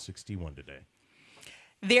age of 61 today.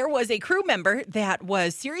 There was a crew member that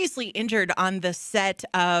was seriously injured on the set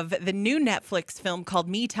of the new Netflix film called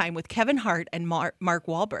Me Time with Kevin Hart and Mark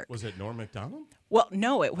Wahlberg. Was it Norm Macdonald? Well,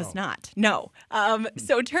 no, it was not. No.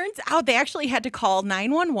 So it turns out they actually had to call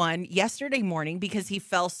 911 yesterday morning because he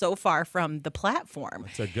fell so far from the platform.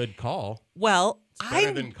 That's a good call. Well, it's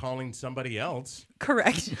better than calling somebody else.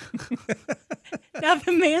 Correct. Now,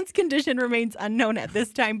 the man's condition remains unknown at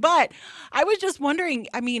this time, but I was just wondering,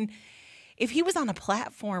 I mean, if he was on a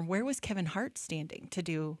platform, where was Kevin Hart standing to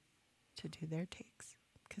do their takes?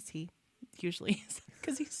 Because he usually is,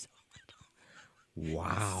 because he's so little.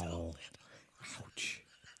 Wow. So little. Ouch.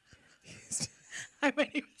 I mean,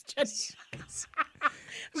 he was just...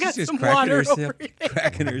 I've got She's some just water over here.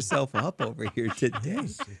 cracking herself up over here today. I'm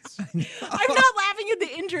not laughing at the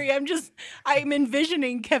injury. I'm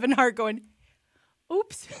envisioning Kevin Hart going,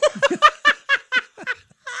 oops.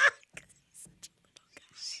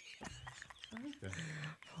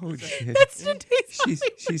 Oh, shit. That's today's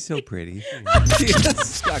She's so pretty.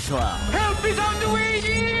 Scott Cloud. Help is on the way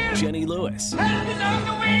here! Jenny Lewis. Help is on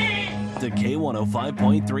the way! The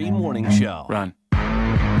K105.3 Morning Show. Run.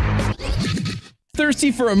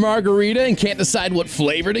 Thirsty for a margarita and can't decide what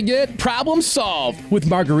flavor to get? Problem solved with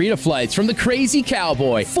margarita flights from the Crazy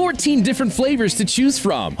Cowboy. 14 different flavors to choose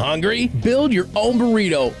from. Hungry? Build your own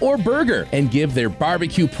burrito or burger and give their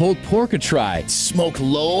barbecue pulled pork a try. Smoke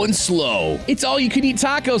low and slow. It's all you can eat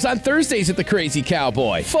tacos on Thursdays at the Crazy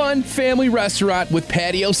Cowboy. Fun family restaurant with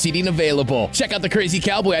patio seating available. Check out the Crazy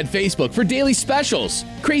Cowboy on Facebook for daily specials.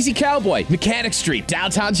 Crazy Cowboy, Mechanic Street,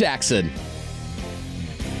 downtown Jackson.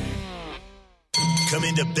 Come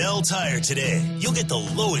into Bell Tire today. You'll get the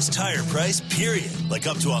lowest tire price, period. Like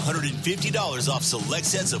up to $150 off select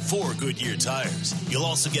sets of 4 Goodyear tires. You'll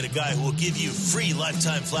also get a guy who will give you free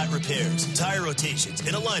lifetime flat repairs, tire rotations,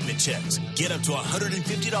 and alignment checks. Get up to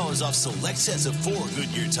 $150 off select sets of 4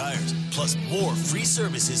 Goodyear tires. Plus more free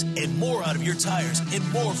services and more out of your tires and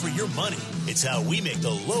more for your money. It's how we make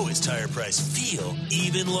the lowest tire price feel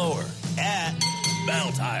even lower. At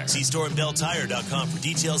Bell Tire. See store and belltire.com for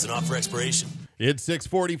details and offer expiration. It's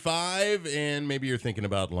 6:45, and maybe you're thinking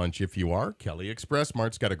about lunch. If you are, Kelly Express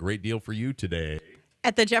Mart's got a great deal for you today.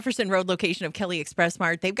 At the Jefferson Road location of Kelly Express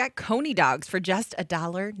Mart, they've got Coney dogs for just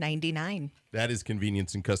 $1.99. That is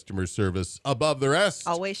convenience and customer service above the rest.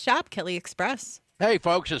 Always shop Kelly Express. Hey,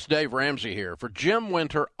 folks, it's Dave Ramsey here for Jim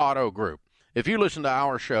Winter Auto Group. If you listen to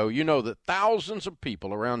our show, you know that thousands of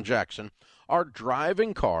people around Jackson are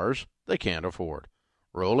driving cars they can't afford,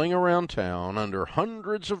 rolling around town under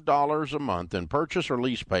hundreds of dollars a month in purchase or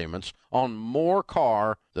lease payments on more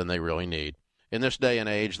car than they really need. In this day and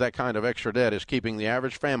age, that kind of extra debt is keeping the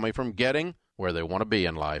average family from getting where they want to be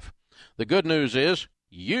in life. The good news is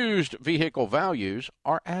used vehicle values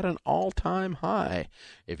are at an all-time high.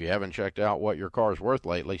 If you haven't checked out what your car's worth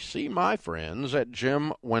lately, see my friends at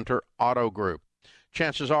Jim Winter Auto Group.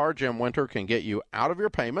 Chances are Jim Winter can get you out of your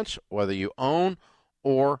payments, whether you own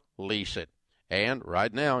or lease it. And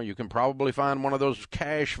right now, you can probably find one of those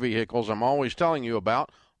cash vehicles I'm always telling you about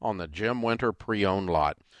on the Jim Winter pre-owned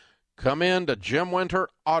lot. Come in to Jim Winter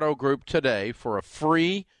Auto Group today for a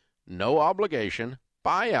free, no-obligation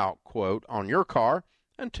buyout quote on your car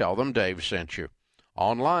and tell them Dave sent you.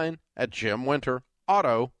 Online at jimwinterauto.com.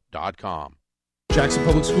 JacksonPublicSchoolsAuto.com. Jackson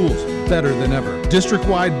Public Schools, better than ever.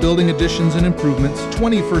 District-wide building additions and improvements,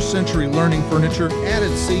 21st century learning furniture,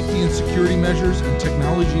 added safety and security measures, and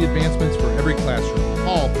technology advancements for every classroom.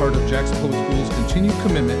 All part of Jackson Public Schools' continued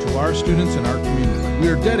commitment to our students and our community. We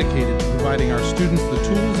are dedicated to providing our students the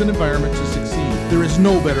tools and environment to succeed. There is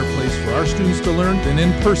no better place for our students to learn than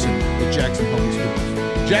in person at Jackson Public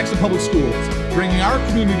Schools. Jackson Public Schools, bringing our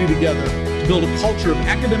community together to build a culture of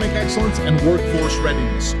academic excellence and workforce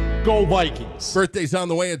readiness. Go Vikings. Birthday's on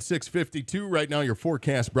the way at 6:52. Right now, your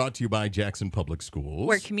forecast brought to you by Jackson Public Schools.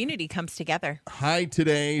 Where community comes together. High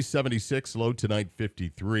today, 76. Low tonight,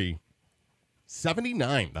 53.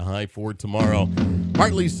 79, the high for tomorrow.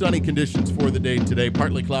 Partly sunny conditions for the day today.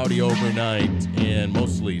 Partly cloudy overnight and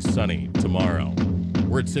mostly sunny tomorrow.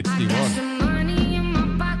 We're at 61.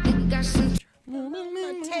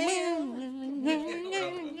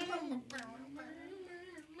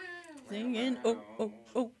 Singing, oh, oh,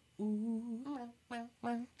 oh.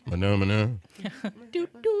 Mana. Do, do,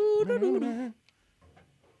 do, do, do.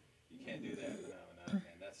 You can't do that. No, man.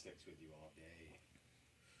 That sticks with you all day.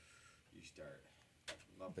 You start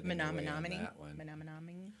lumping away on that one.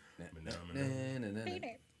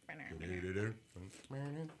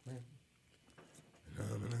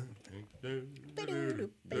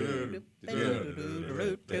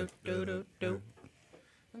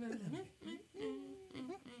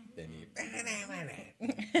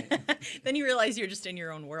 Then you realize you're just in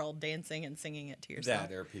your own world, dancing and singing it to yourself. Yeah,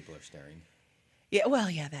 there are people are staring. Yeah, well,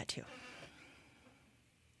 yeah, that too.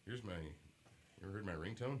 Here's my. You ever heard my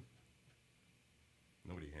ringtone?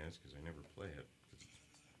 Nobody has because I never play it.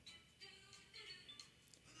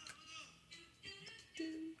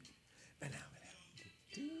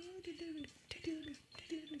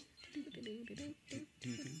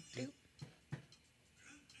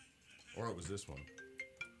 Or it was this one.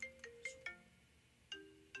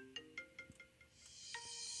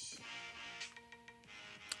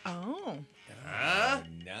 Oh.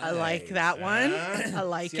 Nice. I like that one. I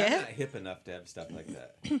like See, it. I'm not hip enough to have stuff like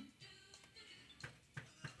that.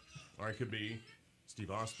 Or it could be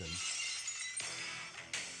Steve Austin.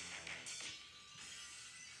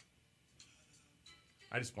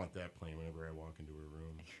 I just want that playing whenever I walk into a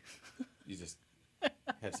room. You just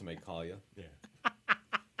have somebody call you. Yeah.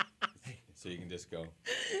 So you can just go.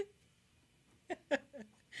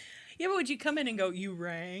 Yeah, but would you come in and go, you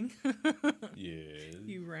rang? Yes.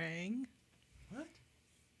 You rang? What?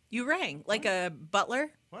 You rang. Like a butler?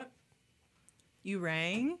 What? You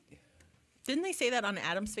rang? Didn't they say that on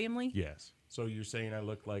Addams Family? Yes. So you're saying I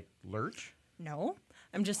look like Lurch? No.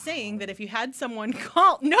 I'm just saying that if you had someone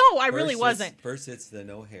call... No, I really wasn't. First, it's the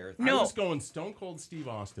no hair thing. No. I was going Stone Cold Steve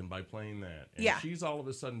Austin by playing that. And Yeah. she's all of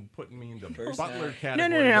a sudden putting me into First butler now- category.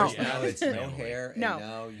 No. First now it's no hair. No. And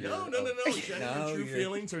now you're No. Shining your true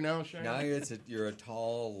feelings are now shining. Now you're a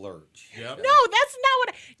tall lurch. Yep. No, that's not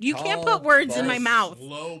what... You can't Tall, put words in my false, mouth.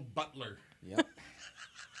 Slow butler. Yep.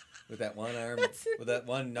 With that one arm, with that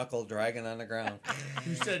one knuckle dragging on the ground.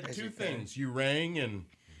 You said As two you things. You rang and...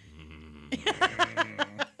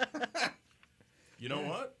 You know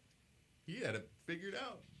what? He had it figured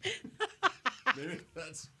out. Maybe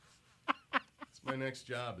that's my next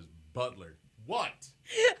job is butler. What?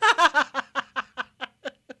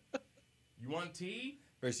 You want tea?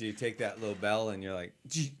 First, you take that little bell and you're like,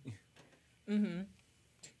 Mm-hmm.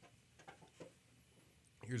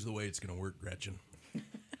 Here's the way it's going to work, Gretchen.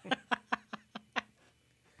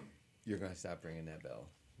 you're going to stop ringing that bell.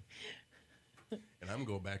 And I'm going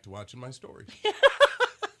to go back to watching my story.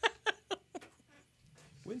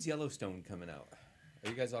 When's Yellowstone coming out? Are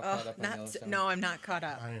you guys all caught up on Yellowstone? No, I'm not caught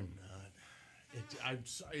up. I am not.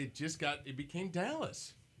 It became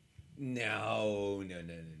Dallas. No.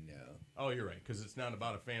 Oh, you're right, because it's not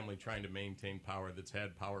about a family trying to maintain power that's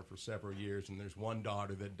had power for several years, and there's one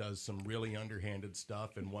daughter that does some really underhanded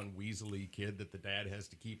stuff, and one weaselly kid that the dad has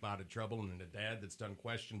to keep out of trouble, and a dad that's done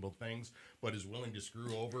questionable things, but is willing to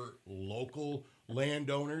screw over local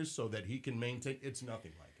landowners so that he can maintain. It's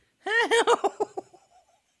nothing like it.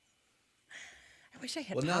 I wish I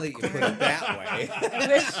had Well, popcorn. now that you put it that way.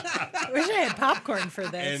 I wish I had popcorn for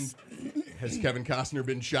this. And has Kevin Costner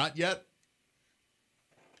been shot yet?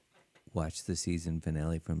 Watch the season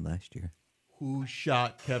finale from last year. Who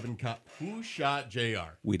shot Kevin Who shot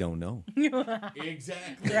JR? We don't know.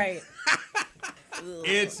 Exactly. Right.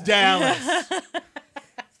 It's Dallas.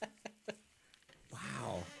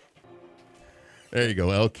 Wow. There you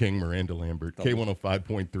go. El King, Miranda Lambert,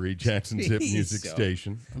 K105.3, Jackson's Hip Music so-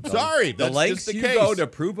 Station. I'm sorry. The That's lengths just the you case. go to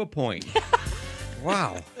prove a point.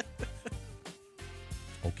 Wow.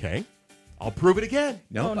 Okay. I'll prove it again.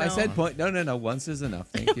 Nope, Oh, no. I said point. No. Once is enough.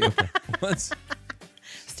 Thank you. Once.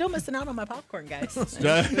 still missing out on my popcorn, guys.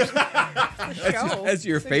 That's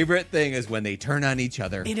your favorite thing is when they turn on each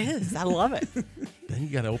other. It is. I love it. Then you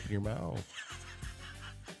got to open your mouth.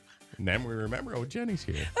 And then we remember, Jenny's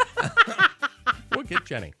here. We'll get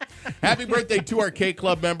Jenny. Happy birthday to our K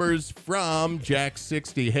Club members from Jack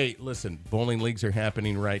 60. Hey, listen, bowling leagues are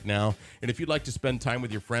happening right now. And if you'd like to spend time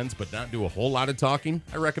with your friends but not do a whole lot of talking,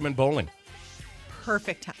 I recommend bowling.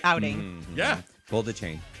 Perfect outing. Mm-hmm. Yeah. Pull the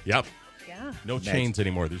chain. Yep. Yeah. No chains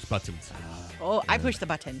anymore. There's buttons. Oh, I pushed the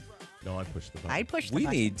button. No, I pushed the button. I pushed the We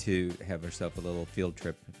button. need to have ourselves a little field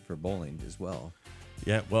trip for bowling as well.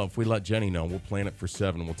 Yeah, well, if we let Jenny know, we'll plan it for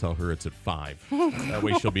 7. We'll tell her it's at 5. That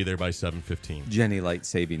way she'll be there by 7:15. Jenny light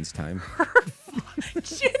savings time.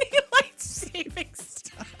 Jenny light savings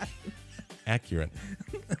time. Accurate.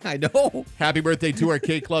 I know. Happy birthday to our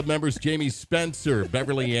K Club members, Jamie Spencer,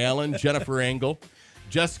 Beverly Allen, Jennifer Engel,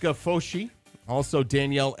 Jessica Foshi, also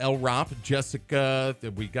Danielle Elrop, Jessica,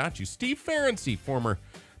 we got you, Steve Ferenczi, former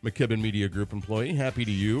McKibben Media Group employee. Happy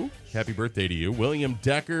to you. Happy birthday to you. William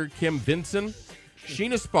Decker, Kim Vinson,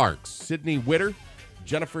 Sheena Sparks, Sydney Witter,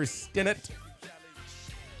 Jennifer Stinnett,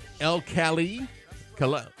 El Khali,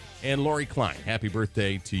 and Lori Klein. Happy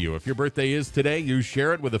birthday to you. If your birthday is today, you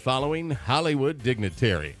share it with the following Hollywood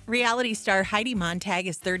dignitary. Reality star Heidi Montag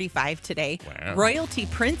is 35 today. Wow. Royalty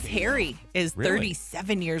Prince Harry is Really?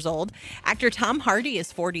 37 years old. Actor Tom Hardy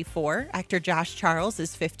is 44. Actor Josh Charles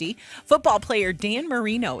is 50. Football player Dan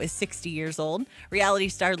Marino is 60 years old. Reality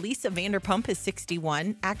star Lisa Vanderpump is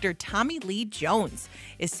 61. Actor Tommy Lee Jones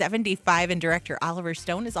is 75. And director Oliver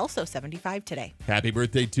Stone is also 75 today. Happy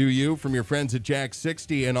birthday to you from your friends at Jack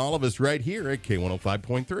 60 and all of us right here at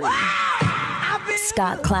K105.3.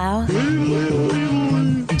 Scott Clow,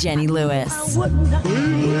 Jenny Lewis, the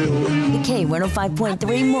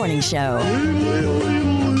K105.3 Morning Show.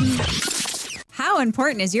 How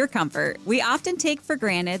important is your comfort? We often take for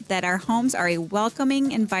granted that our homes are a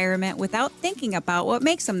welcoming environment without thinking about what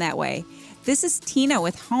makes them that way. This is Tina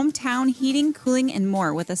with Hometown Heating, Cooling, and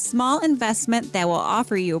More with a small investment that will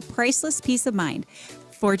offer you a priceless peace of mind.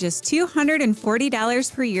 For just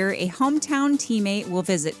 $240 per year, a Hometown teammate will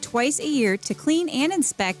visit twice a year to clean and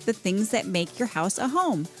inspect the things that make your house a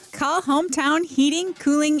home. Call Hometown Heating,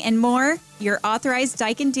 Cooling, and More, your authorized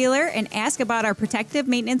Daikin dealer, and ask about our protective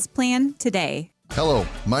maintenance plan today. Hello,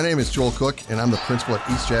 my name is Joel Cook, and I'm the principal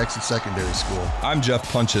at East Jackson Secondary School. I'm Jeff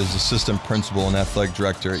Punches, assistant principal and athletic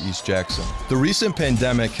director at East Jackson. The recent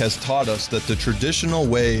pandemic has taught us that the traditional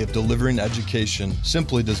way of delivering education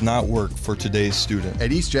simply does not work for today's student.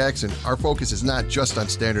 At East Jackson, our focus is not just on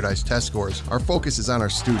standardized test scores. Our focus is on our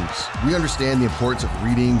students. We understand the importance of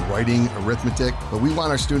reading, writing, arithmetic, but we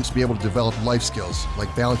want our students to be able to develop life skills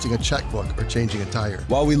like balancing a checkbook or changing a tire.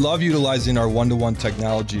 While we love utilizing our one-to-one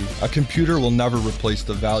technology, a computer will never replace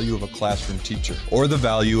the value of a classroom teacher or the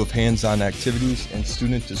value of hands-on activities and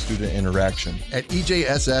student-to-student interaction. At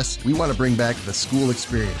EJSS, we want to bring back the school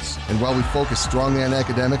experience. And while we focus strongly on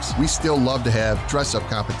academics, we still love to have dress-up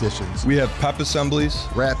competitions. We have pep assemblies,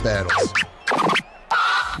 rap battles.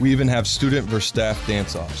 We even have student versus staff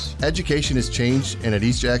dance-offs. Education has changed, and at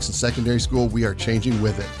East Jackson Secondary School, we are changing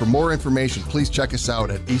with it. For more information, please check us out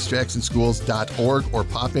at eastjacksonschools.org or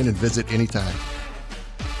pop in and visit anytime.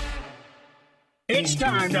 It's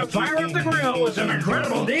time to fire up the grill with some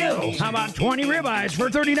incredible deals. How about 20 ribeyes for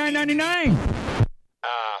 $39.99?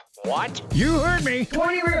 What? You heard me.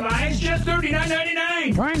 20 ribeyes, just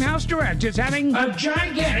 $39.99. Prime House Direct is having a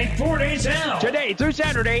gigantic 4-day sale. Today through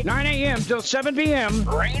Saturday, 9 a.m. till 7 p.m.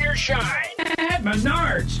 Rain or shine. At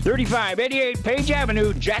Menards, 3588 Page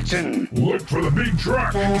Avenue, Jackson. Look for the big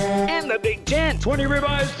truck. And the big tent. 20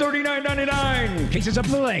 ribeyes, $39.99. Cases of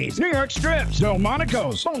fillets, New York strips,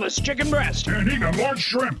 Delmonico's, boneless chicken breast, and even large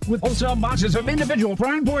shrimp. With wholesale boxes of individual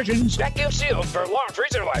prime portions that give sealed for long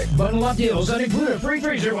freezer life. Bundle up deals that include a free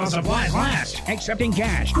freezer while supplies last. Accepting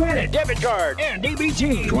cash, credit, debit card, and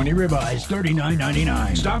DBT. 20 ribeyes,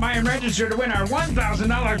 $39.99. Stop by and register to win our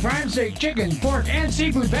 $1,000 prime steak, chicken, pork, and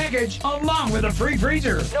seafood package, along with a free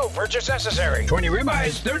freezer. No purchase necessary. 20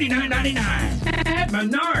 ribeyes, $39.99. At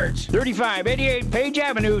Menards, 3588 Page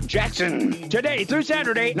Avenue, Jackson. Today through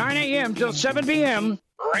Saturday, 9 a.m. till 7 p.m.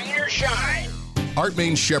 Rain or shine. Art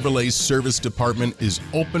Main Chevrolet's service department is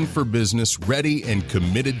open for business, ready and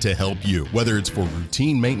committed to help you. Whether it's for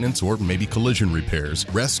routine maintenance or maybe collision repairs,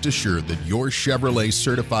 rest assured that your Chevrolet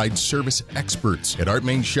certified service experts at Art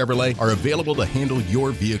Main Chevrolet are available to handle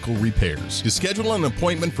your vehicle repairs. To schedule an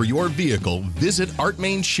appointment for your vehicle, visit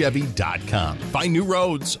artmainchevy.com. Find new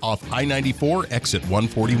roads off I-94 exit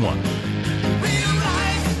 141.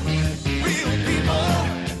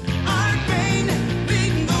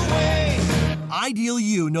 Ideal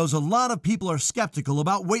U knows a lot of people are skeptical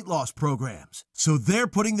about weight loss programs, so they're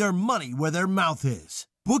putting their money where their mouth is.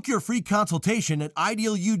 Book your free consultation at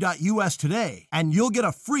idealu.us today, and you'll get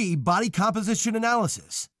a free body composition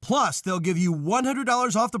analysis. Plus, they'll give you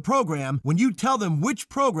 $100 off the program when you tell them which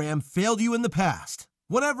program failed you in the past.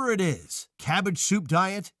 Whatever it is, cabbage soup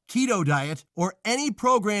diet, keto diet, or any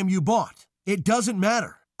program you bought, it doesn't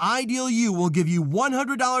matter. Ideal U will give you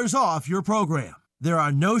 $100 off your program. There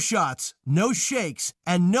are no shots, no shakes,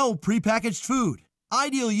 and no prepackaged food.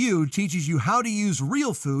 Ideal U teaches you how to use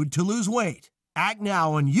real food to lose weight. Act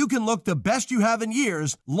now and you can look the best you have in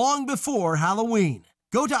years long before Halloween.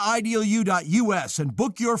 Go to idealu.us and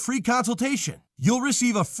book your free consultation. You'll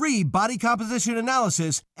receive a free body composition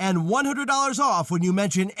analysis and $100 off when you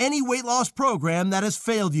mention any weight loss program that has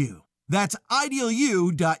failed you. That's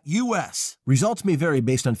idealu.us. Results may vary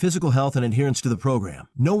based on physical health and adherence to the program.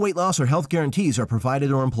 No weight loss or health guarantees are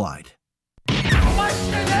provided or implied. Scott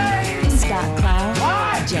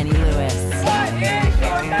Cloud, Jenny Lewis. What is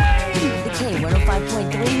your name? The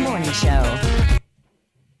K105.3 Morning Show.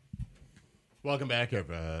 Welcome back,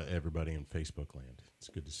 everybody in Facebook land. It's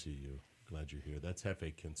good to see you. Glad you're here. That's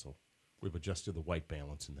Hefe Kinsel. We've adjusted the white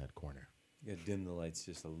balance in that corner. You gotta dim the lights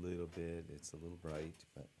just a little bit. It's a little bright,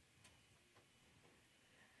 but.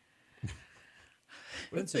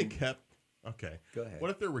 What if they kept? Okay. Go ahead. What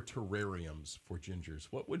if there were terrariums for gingers?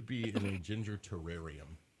 What would be in a ginger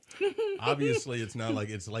terrarium? Obviously, it's not like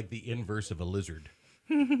it's like the inverse of a lizard.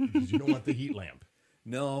 Because you don't want the heat lamp.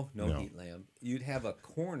 No heat lamp. You'd have a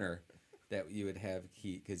corner that you would have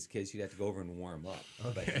heat because you'd have to go over and warm up,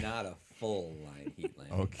 but not a full line heat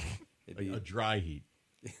lamp. Okay. It'd be a dry heat,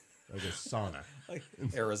 like a sauna, like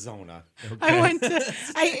Arizona. Okay.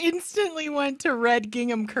 I instantly went to red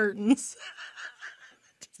gingham curtains.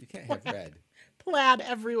 You can't have red. Plaid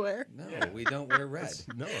everywhere. No, we don't wear red.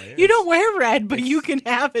 No, you don't wear red, but you can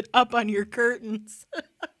have it up on your curtains.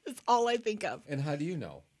 That's all I think of. And how do you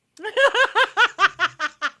know?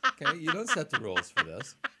 Okay, you don't set the rules for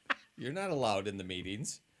this. You're not allowed in the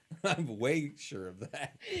meetings. I'm way sure of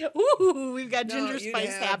that. Ooh, we've got ginger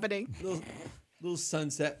spice happening. Little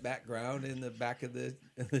sunset background in the back of the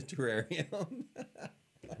terrarium.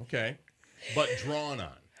 Okay, but drawn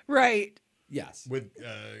on. Right. Yes. With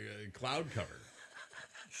cloud cover.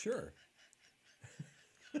 Sure.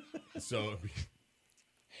 So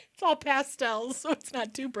it's all pastels, so it's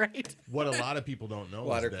not too bright. What a lot of people don't know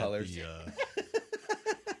Watercolors. is that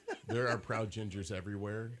there are proud gingers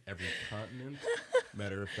everywhere, every continent.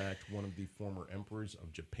 Matter of fact, one of the former emperors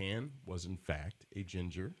of Japan was in fact a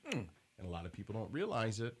ginger. And a lot of people don't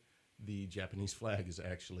realize it. The Japanese flag is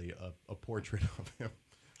actually a portrait of him.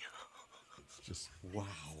 It's just wow.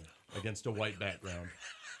 Against a white background.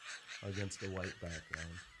 Against a white background.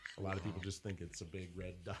 A lot of people just think it's a big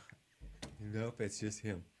red dot. Nope, it's just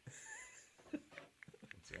him.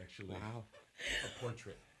 It's actually a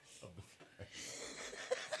portrait of the flag.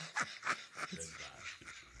 Red dot.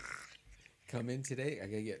 Come in today. I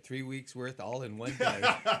gotta get 3 weeks worth all in one day.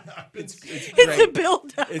 It's great. It's a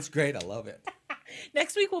build-up. It's great. I love it.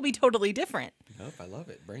 Next week will be totally different. Nope, I love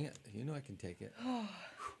it. Bring it. You know I can take it.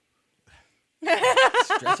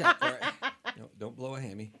 Stretch out for it. No, don't blow a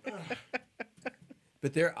hammy.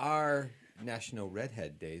 But there are National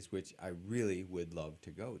Redhead Days, which I really would love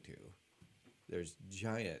to go to. There's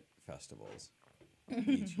giant festivals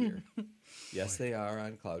each year. Yes, they are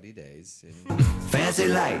on cloudy days. Fancy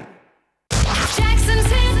light. Jackson's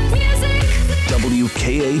hit music.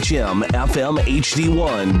 WKHM FM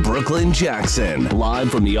HD1 Brooklyn Jackson. Live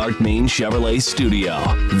from the Art Main Chevrolet studio.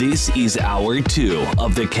 This is hour 2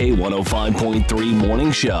 of the K105.3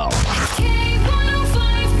 morning show.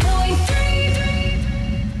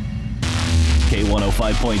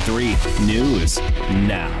 K105.3 News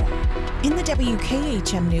now. In the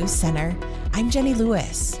WKHM News Center, I'm Jenny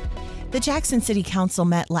Lewis. The Jackson City Council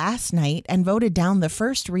met last night and voted down the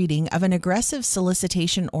first reading of an aggressive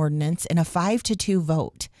solicitation ordinance in a 5-2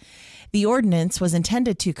 vote. The ordinance was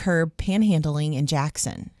intended to curb panhandling in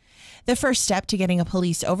Jackson. The first step to getting a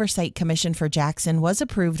police oversight commission for Jackson was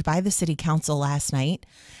approved by the City Council last night.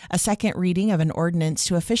 A second reading of an ordinance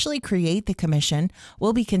to officially create the commission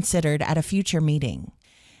will be considered at a future meeting.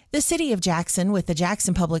 The City of Jackson with the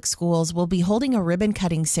Jackson Public Schools will be holding a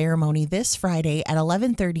ribbon-cutting ceremony this Friday at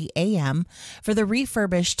 11:30 a.m. for the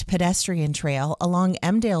refurbished pedestrian trail along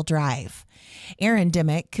Emdale Drive. Aaron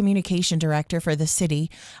Dimmick, Communication Director for the city,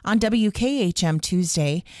 on WKHM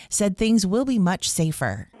Tuesday, said things will be much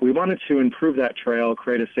safer. We wanted to improve that trail,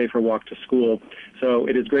 create a safer walk to school. So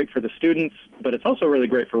it is great for the students, but it's also really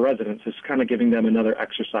great for residents. It's kind of giving them another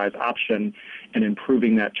exercise option and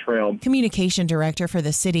improving that trail. Communication Director for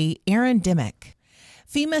the city, Aaron Dimmick.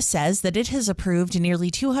 FEMA says that it has approved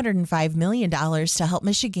nearly $205 million to help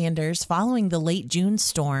Michiganders following the late June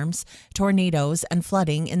storms, tornadoes, and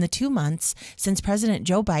flooding in the 2 months since President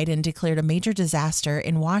Joe Biden declared a major disaster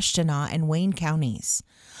in Washtenaw and Wayne counties.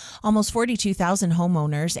 Almost 42,000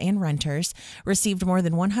 homeowners and renters received more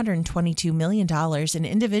than $122 million in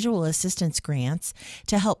individual assistance grants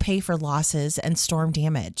to help pay for losses and storm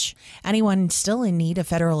damage. Anyone still in need of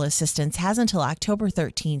federal assistance has until October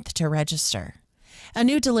 13th to register. A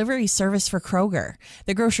new delivery service for Kroger.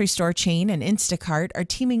 The grocery store chain and Instacart are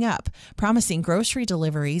teaming up, promising grocery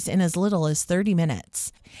deliveries in as little as 30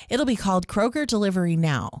 minutes. It'll be called Kroger Delivery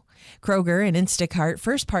Now. Kroger and Instacart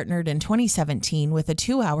first partnered in 2017 with a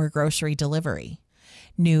 2-hour grocery delivery.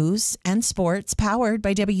 News and sports powered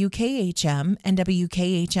by WKHM and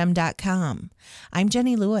WKHM.com. I'm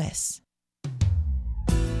Jenny Lewis.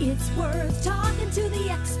 It's worth talking to the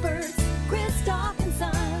experts, Christoph and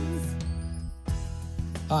Sons.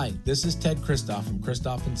 Hi, this is Ted Christoph from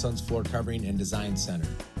Christoph & Sons Floor Covering and Design Center.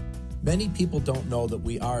 Many people don't know that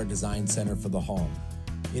we are a design center for the home.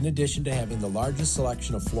 In addition to having the largest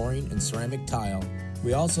selection of flooring and ceramic tile,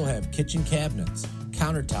 we also have kitchen cabinets,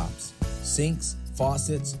 countertops, sinks,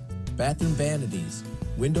 faucets, bathroom vanities,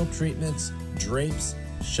 window treatments, drapes,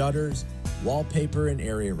 shutters, wallpaper, and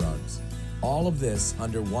area rugs. All of this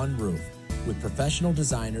under one roof with professional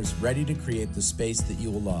designers ready to create the space that you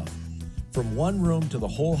will love. From one room to the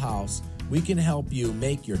whole house, we can help you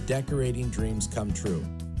make your decorating dreams come true.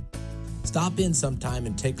 Stop in sometime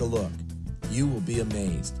and take a look. You will be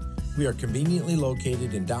amazed. We are conveniently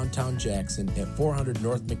located in downtown Jackson at 400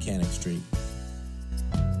 North Mechanic Street.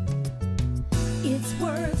 It's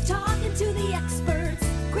worth talking to the experts,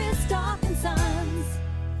 Christoph and Sons.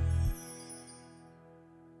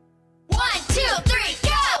 1, 2, 3,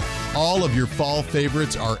 go! All of your fall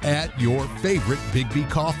favorites are at your favorite Big B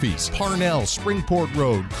Coffees. Parnell, Springport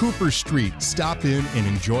Road, Cooper Street. Stop in and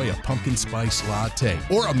enjoy a pumpkin spice latte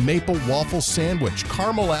or a maple waffle sandwich,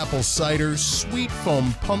 caramel apple cider, sweet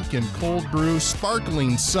foam pumpkin cold brew,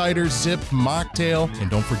 sparkling cider, zip mocktail, and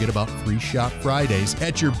don't forget about free shop Fridays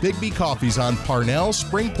at your Big B Coffees on Parnell,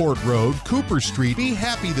 Springport Road, Cooper Street. Be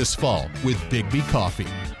happy this fall with Big B Coffee.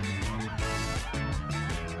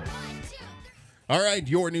 All right,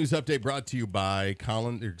 your news update brought to you by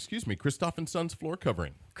Christoph & Sons Floor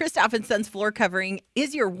Covering. Christoph & Sons Floor Covering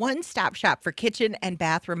is your one-stop shop for kitchen and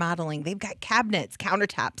bath remodeling. They've got cabinets,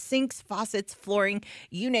 countertops, sinks, faucets, flooring,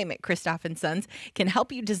 you name it. Christoph & Sons can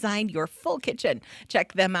help you design your full kitchen.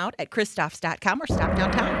 Check them out at christophs.com or stop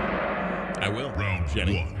downtown. I will,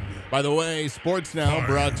 Jenny. By the way, sports now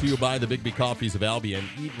brought to you by the Big B Coffees of Albion,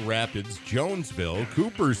 Eden Rapids, Jonesville,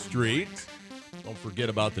 Cooper Street. Don't forget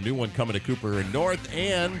about the new one coming to Cooper and North.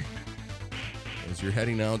 And as you're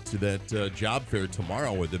heading out to that job fair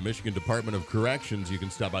tomorrow with the Michigan Department of Corrections, you can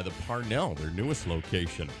stop by the Parnell, their newest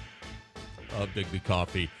location of Big B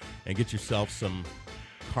Coffee, and get yourself some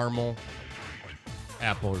caramel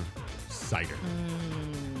apple cider.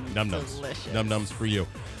 Num-nums. Delicious. Num-nums for you.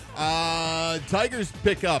 Tigers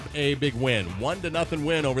pick up a big win. 1-0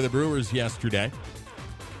 win over the Brewers yesterday.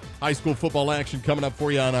 High school football action coming up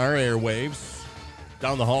for you on our airwaves.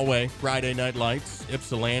 Down the hallway, Friday Night Lights.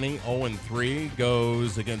 Ypsilanti 0-3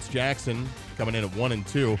 goes against Jackson, coming in at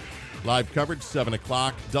 1-2. Live coverage, 7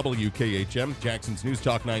 o'clock, WKHM, Jackson's News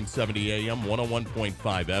Talk 970 AM, 101.5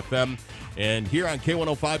 FM. And here on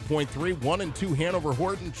K105.3, 1-2 Hanover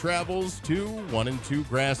Horton travels to 1-2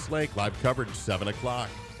 Grass Lake. Live coverage, 7 o'clock.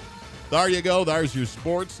 There you go. There's your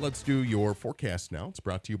sports. Let's do your forecast now. It's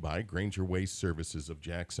brought to you by Granger Waste Services of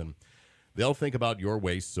Jackson. They'll think about your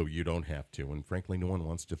waste so you don't have to. And frankly, no one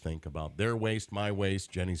wants to think about their waste, my waste,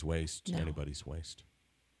 Jenny's waste, anybody's waste.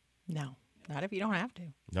 No, not if you don't have to.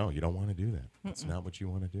 No, you don't want to do that. That's not what you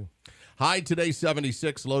want to do. High today,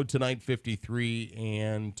 76. Low tonight, 53.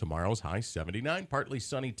 And tomorrow's high, 79. Partly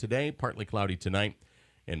sunny today, partly cloudy tonight,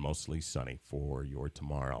 and mostly sunny for your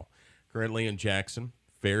tomorrow. Currently in Jackson,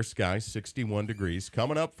 fair skies, 61 degrees.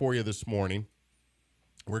 Coming up for you this morning,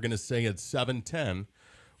 we're going to say at 7:10,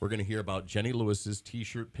 we're going to hear about Jenny Lewis's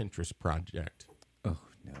T-shirt Pinterest project. Oh,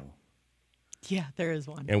 no. Yeah, there is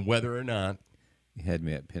one. And whether or not You had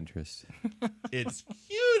me at Pinterest. it's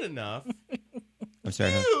cute enough. I'm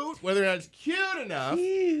sorry, huh? Cute. Whether or not it's cute enough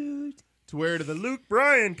to wear to the Luke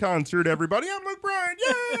Bryan concert, everybody. I'm Luke Bryan.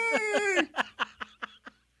 Yay!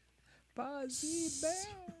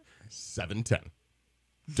 7:10.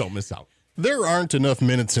 Don't miss out. There aren't enough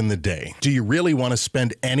minutes in the day. Do you really want to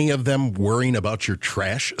spend any of them worrying about your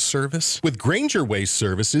trash service? With Grainger Waste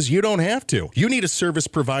Services, you don't have to. You need a service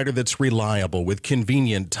provider that's reliable with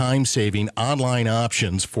convenient, time-saving online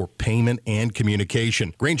options for payment and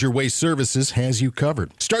communication. Grainger Waste Services has you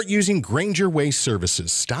covered. Start using Grainger Waste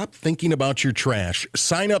Services. Stop thinking about your trash.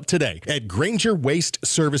 Sign up today at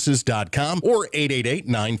GraingerWasteServices.com or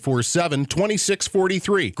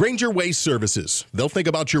 888-947-2643. Grainger Waste Services. They'll think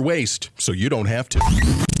about your waste so you don't have to.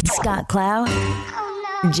 Scott Clow,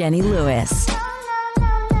 Jenny Lewis.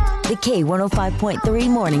 The K105.3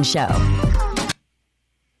 Morning Show.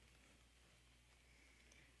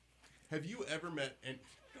 Have you ever met an...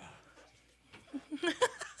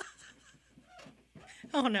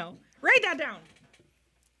 Oh, no. Write that down.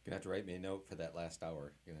 You're going to have to write me a note for that last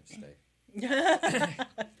hour. You're going to have to stay.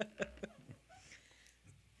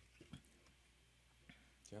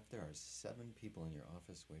 Jeff, there are 7 people in your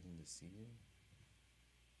office waiting to see you.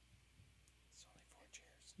 It's only 4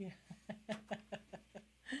 chairs. Yeah.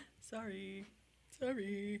 Sorry.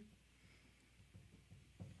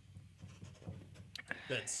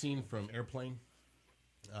 That scene from Airplane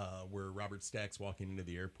where Robert Stack's walking into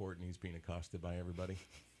the airport and he's being accosted by everybody.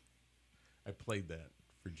 I played that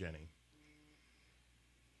for Jenny.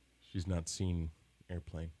 She's not seen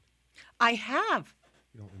Airplane. I have.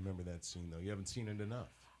 You don't remember that scene, though. You haven't seen it enough.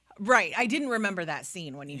 Right. I didn't remember that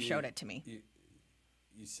scene when you showed it to me. You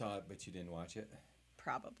saw it, but you didn't watch it?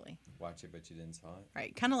 Probably. Watch it, but you didn't saw it?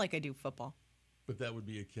 Right. Kind of like I do football. But that would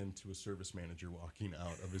be akin to a service manager walking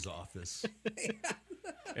out of his office.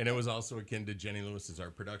 And it was also akin to Jenny Lewis as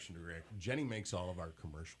our production director. Jenny makes all of our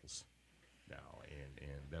commercials now, and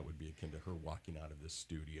that would be akin to her walking out of this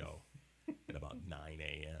studio at about 9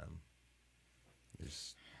 a.m.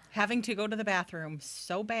 Having to go to the bathroom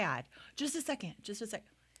so bad. Just a second.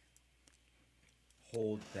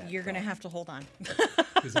 Hold that. You're going to have to hold on.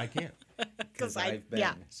 Because I can't. Because I've been.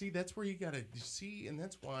 Yeah. See, that's where you got to see, and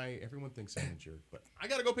that's why everyone thinks I'm a jerk. But I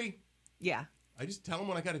got to go pee. Yeah. I just tell them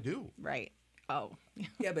what I got to do. Right. Oh.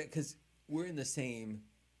 Yeah, but because we're in the same,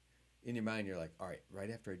 in your mind, you're like, all right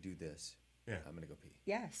after I do this, I'm going to go pee.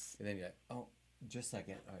 Yes. And then you're like, oh, just a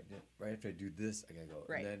second. All right after I do this, I got to go.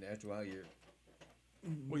 Right. And then after a while, you're...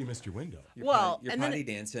 Well, you missed your window. You're Well, you're and potty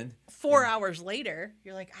then dancing. 4 hours later,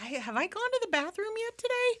 you're like, have I gone to the bathroom yet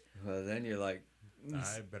today? Well, then you're like...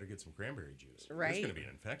 I better get some cranberry juice. Right. There's going to be an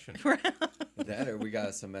infection. That or we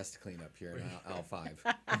got some mess to clean up here in aisle 5.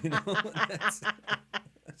 You know?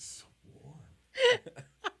 It's so warm.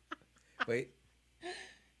 Wait.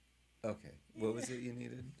 Okay. What was it you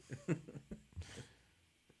needed?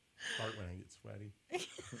 Fart when I get sweaty.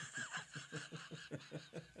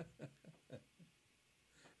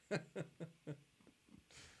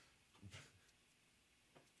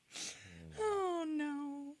 Oh,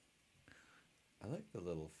 no. I like the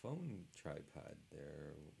little phone tripod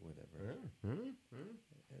there, whatever.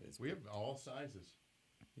 We have all sizes.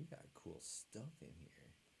 You got cool stuff in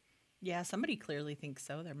here. Yeah, somebody clearly thinks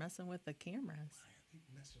so. They're messing with the cameras.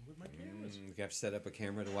 Messing with my cameras. You have to set up a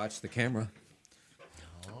camera to watch the camera.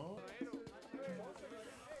 Oh.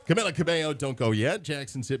 Camila Cabello, don't go yet.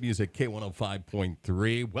 Jackson's Hit Music,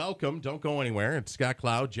 K105.3. Welcome. Don't go anywhere. It's Scott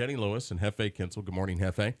Cloud, Jenny Lewis, and Hefe Kinsel. Good morning,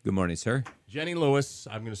 Hefe. Good morning, sir. Jenny Lewis,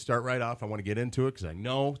 I'm going to start right off. I want to get into it because I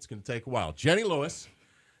know it's going to take a while. Jenny Lewis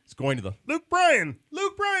is going to the Luke Bryan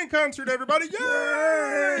concert, everybody.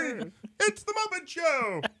 Yay! It's the Muppet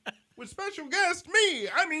Show with special guest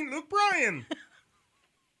Luke Bryan.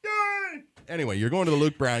 Yay! Anyway, you're going to the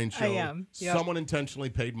Luke Bryan show. I am. Yep. Someone intentionally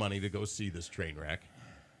paid money to go see this train wreck.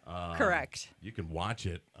 Correct. You can watch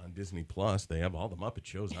it on Disney Plus. They have all the Muppet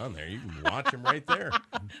shows on there. You can watch them right there.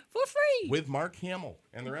 For free. With Mark Hamill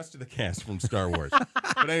and the rest of the cast from Star Wars.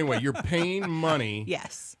 But anyway, you're paying money.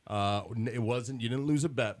 Yes. It wasn't, you didn't lose a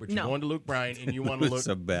bet, but you're going to Luke Bryan and you want to look.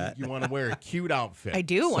 A bet. You want to wear a cute outfit. I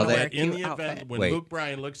do want to wear a cute in the outfit. event when Luke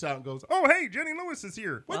Bryan looks out and goes, "Oh, hey, Jenny Lewis is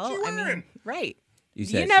here. What's she wearing?" Right.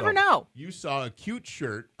 You never know. You saw a cute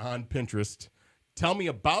shirt on Pinterest. Tell me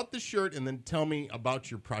about the shirt and then tell me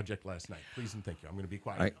about your project last night. Please and thank you. I'm going to be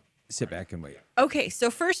quiet. All right. Sit back and wait. Okay,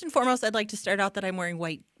 so first and foremost, I'd like to start out that I'm wearing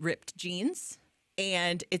white ripped jeans.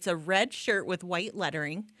 And it's a red shirt with white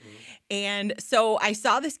lettering. And so I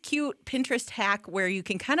saw this cute Pinterest hack where you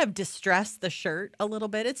can kind of distress the shirt a little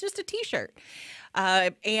bit. It's just a t-shirt.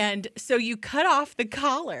 And so you cut off the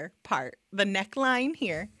collar part, the neckline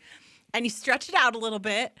here, and you stretch it out a little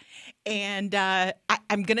bit. And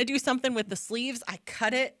I'm going to do something with the sleeves. I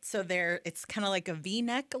cut it so it's kind of like a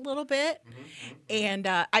V-neck a little bit. And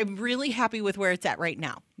I'm really happy with where it's at right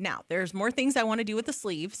now. Now, there's more things I want to do with the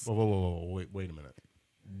sleeves. Whoa. Wait a minute.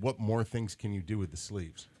 What more things can you do with the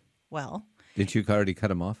sleeves? Well, Didn't you already cut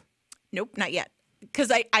them off? nope, not yet.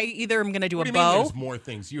 Because I either am going to do What a do you mean bow. there's more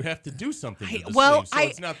things? You have to do something to the well, sleeves. So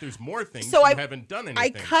it's not there's more things. So you haven't done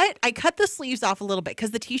anything. I cut the sleeves off a little bit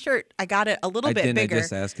because the T-shirt, I got it a little bit bigger. I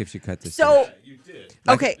just asked if she cut the So, sleeves. you did.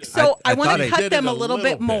 Okay, so I want thought to cut them a little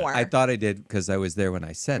bit more. I thought I did because I was there when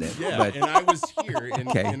I said it. Yeah, but, and I was here and,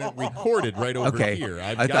 Okay. and it recorded right over Okay. here.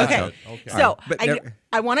 I I've thought got so. it. Okay. So But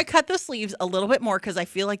I want to cut the sleeves a little bit more because I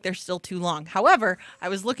feel like they're still too long. However, I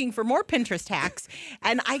was looking for more Pinterest hacks,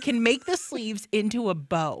 and I can make the sleeves into a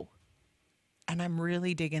bow. And I'm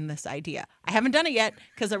really digging this idea. I haven't done it yet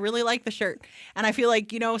because I really like the shirt. And I feel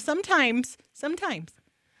like, sometimes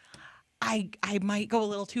I might go a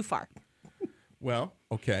little too far. Well,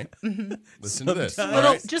 okay. Mm-hmm. Listen to this.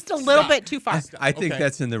 Just a little bit too far. I think Okay.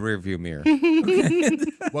 that's in the rearview mirror.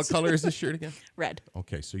 What color is this shirt again? Red.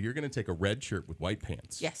 Okay, so you're going to take a red shirt with white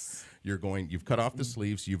pants. Yes. You've cut off the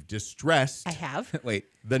sleeves. You've distressed. I have. Wait.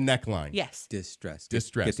 The neckline. Yes. Distressed.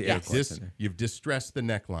 Distressed. Get the air quotes in there. You've distressed the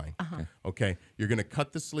neckline. Uh-huh. Okay. You're going to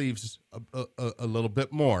cut the sleeves a little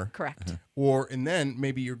bit more. Correct. And then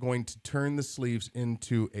maybe you're going to turn the sleeves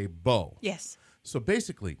into a bow. Yes. So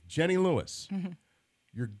basically, Jenny Lewis,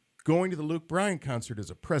 you're going to the Luke Bryan concert as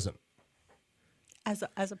a present. As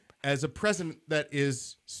As a present that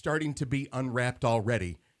is starting to be unwrapped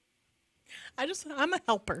already. I'm a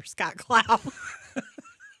helper, Scott Clow.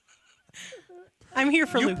 I'm here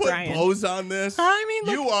for you Luke put Bryan. bows on this. I mean,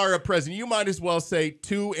 look, you are a president. You might as well say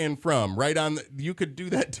to and from right on. You could do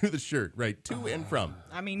that to the shirt, right? To and from.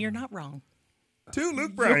 I mean, you're not wrong. To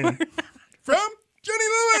Luke Bryan from Jenny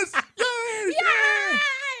Lewis. Yay!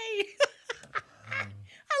 Yay! I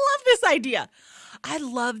love this idea. I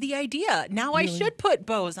love the idea. Now I should put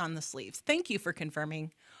bows on the sleeves. Thank you for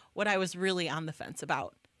confirming what I was really on the fence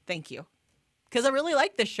about. Thank you. Because I really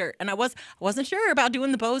like this shirt. And I wasn't sure about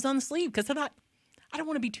doing the bows on the sleeve because I thought, I don't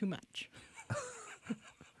want to be too much.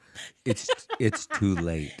 It's too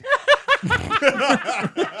late.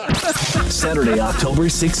 Saturday, October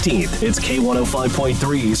 16th, it's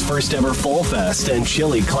K105.3's first ever Fall Fest and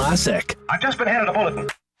Chili Classic. I've just been handed a bulletin.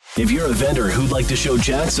 If you're a vendor who'd like to show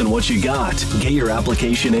Jackson what you got, get your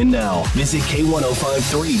application in now. Visit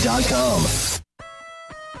K105.3.com.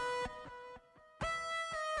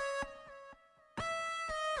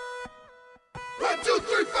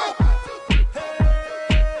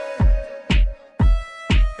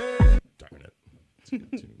 Darn it. Let's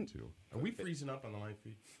get 2 and 2. Are we freezing up on the live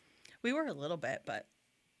feed? We were a little bit, but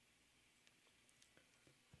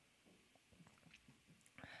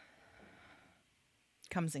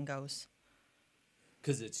comes and goes.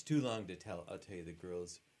 Because it's too long to tell. I'll tell you the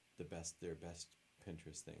girls their best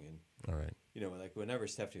Pinterest thing. And all right. Like whenever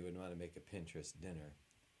Stephanie would want to make a Pinterest dinner,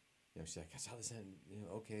 she's like, I saw this and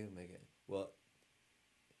okay, we'll make it. Well,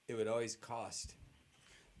 it would always cost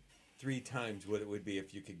 3 times what it would be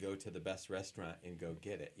if you could go to the best restaurant and go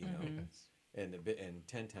get it, and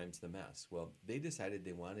 10 times the mess. Well, they decided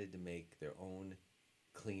they wanted to make their own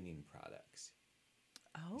cleaning products.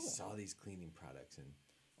 Oh. We saw these cleaning products, and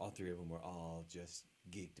all 3 of them were all just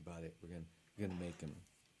geeked about it. We're gonna make them.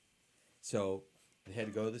 So they had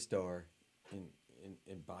to go to the store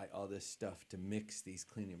and buy all this stuff to mix these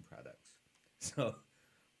cleaning products. So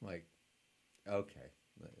I'm like, okay,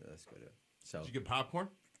 let's go do it. So did you get popcorn?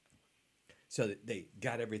 So they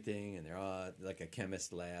got everything, and they're all like a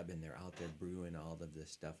chemist lab, and they're out there brewing all of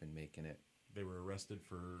this stuff and making it. They were arrested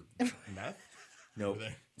for meth? No.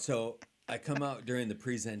 So I come out during the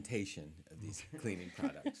presentation of these cleaning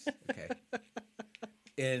products, okay?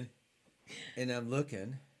 And I'm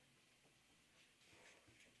looking,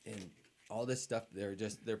 and all this stuff, they're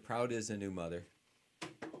proud as a new mother.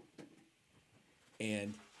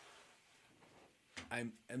 And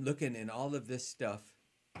I'm looking, and all of this stuff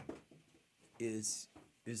is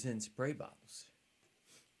in spray bottles.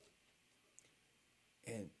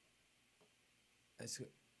 And I said,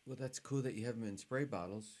 well, that's cool that you have them in spray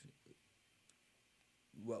bottles.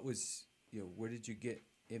 What was, where did you get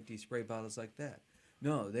empty spray bottles like that?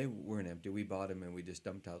 No, they weren't empty. We bought them and we just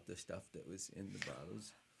dumped out the stuff that was in the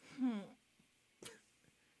bottles.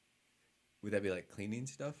 Would that be like cleaning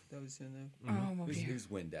stuff that was in there? Oh, it was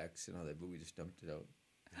Windex and all that, but we just dumped it out.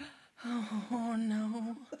 Oh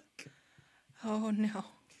no. Oh no.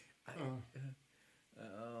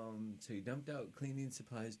 So you dumped out cleaning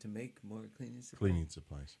supplies to make more cleaning supplies? Cleaning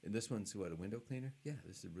supplies. And this one's what, a window cleaner? Yeah,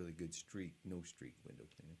 this is a really good no streak window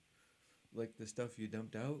cleaner. Like the stuff you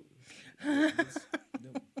dumped out?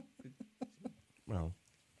 Well,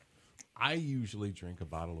 I usually drink a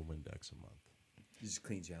bottle of Windex a month. It just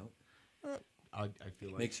cleans you out? I feel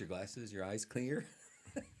like... Makes your eyes clearer?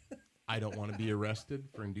 I don't want to be arrested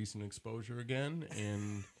for indecent exposure again,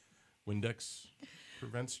 and Windex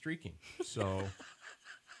prevents streaking. So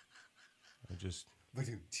I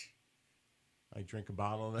drink a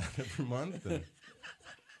bottle of that every month. And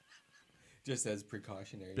just as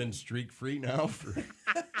precautionary. Been streak free now for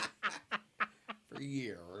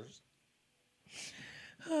years.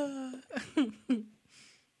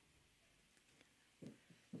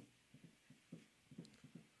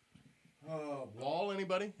 Wall,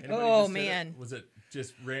 anybody? Oh, just man. Was it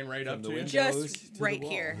just ran right up to you? Just right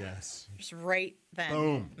here. Yes. Just right then.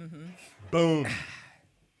 Boom. Mm-hmm. Boom.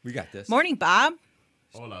 We got this. Morning, Bob.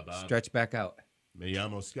 Hola, Bob. Stretch back out. Me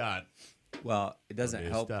llamo Scott. Well, it doesn't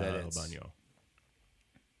help that it's baño.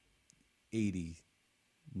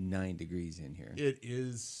 89 degrees in here. It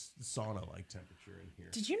is sauna-like temperature in here.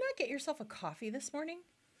 Did you not get yourself a coffee this morning?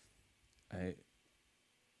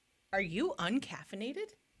 Are you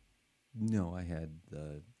uncaffeinated? No, I had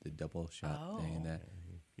the double shot thing and that.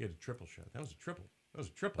 You had a triple shot. That was a triple.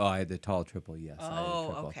 Oh, I had the tall triple, yes. I had a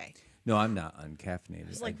triple. Okay. No, I'm not uncaffeinated. I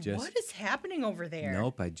was like, what is happening over there?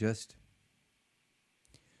 Nope,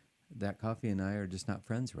 that coffee and I are just not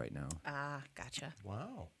friends right now. Ah, gotcha.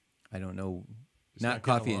 Wow. I don't know. Just Not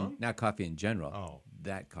coffee in general. Oh.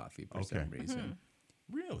 That coffee for some reason.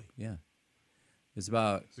 Really? Yeah. It's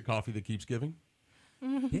about the coffee that keeps giving?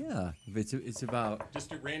 Yeah. It's about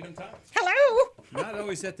just at random times. Hello. Not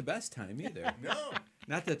always at the best time either. No.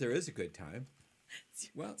 Not that there is a good time.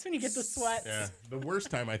 Well, that's when you get the sweats. Yeah. The worst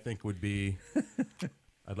time I think would be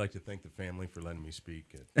I'd like to thank the family for letting me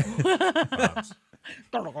speak at Bob's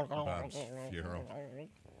funeral.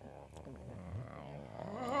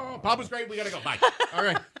 Bob was great. We got to go. Bye. All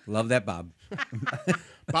right. Love that Bob.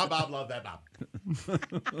 Bob, love that Bob.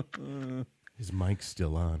 His mic's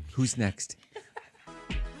still on. Who's next?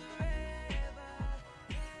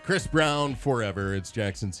 Chris Brown, Forever. It's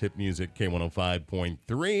Jackson's hit music,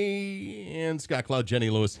 K105.3. And Scott Cloud, Jenny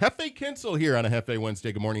Lewis. Hefe Kinsel here on a Hefe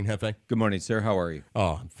Wednesday. Good morning, Hefe. Good morning, sir. How are you?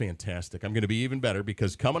 Oh, I'm fantastic. I'm going to be even better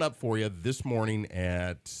because coming up for you this morning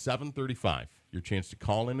at 7:35, your chance to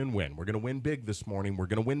call in and win. We're going to win big this morning. We're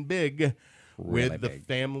going to win big with the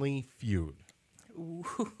Family Feud. Ooh.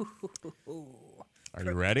 Are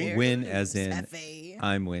you ready? Win as in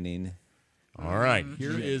I'm winning. All right.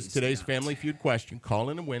 Here is today's Family Feud question. Call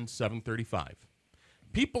in and win 7:35.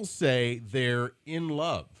 People say they're in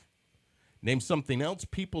love. Name something else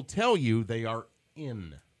people tell you they are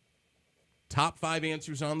in. Top 5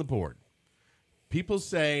 answers on the board. People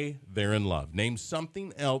say they're in love. Name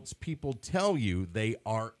something else people tell you they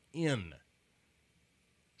are in.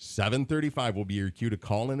 7:35 will be your cue to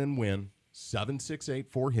call in and win.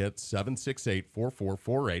 768-4-HIT,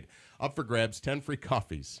 768-4448. Up for grabs, 10 free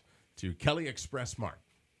coffees to Kelly Express Mart.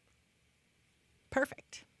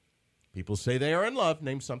 Perfect. People say they are in love.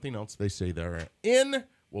 Name something else they say they're in.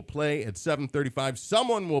 We'll play at 7:35.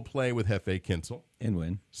 Someone will play with Hefe Kinsel. And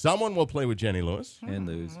win. Someone will play with Jenny Lewis. And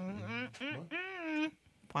lose.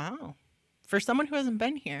 Wow. For someone who hasn't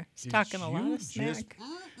been here, he's talking a lot of smack.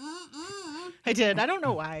 I did. I don't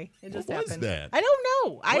know why. It just happened. What was that? I don't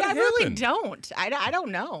know. I really happened? don't. I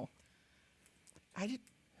don't know.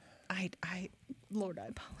 Lord, I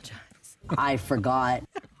apologize. I forgot.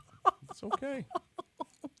 It's okay.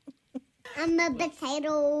 I'm a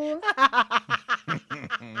potato.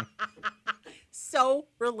 So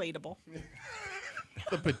relatable.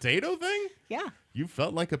 The potato thing? Yeah. You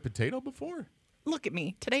felt like a potato before? Look at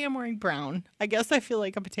me. Today I'm wearing brown. I guess I feel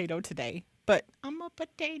like a potato today, but I'm a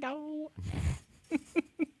potato.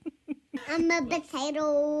 I'm a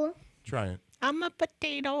potato. Try it. I'm a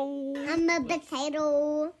potato. I'm a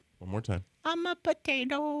potato. One more time. I'm a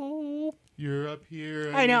potato. You're up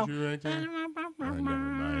here. I know. You're right there. Never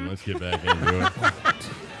mind. Let's get back into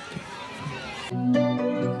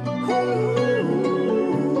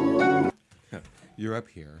it. You're up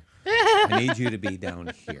here. I need you to be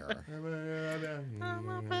down here. I'm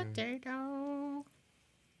a potato.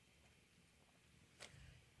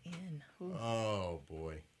 In. Ooh. Oh,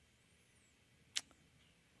 boy.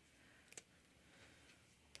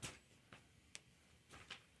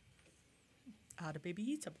 The baby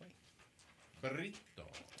eats a boy. Burrito.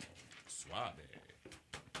 Suave.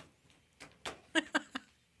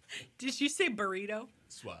 Did you say burrito?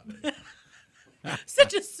 Suave.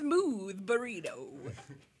 Such a smooth burrito.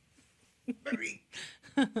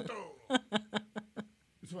 Burrito.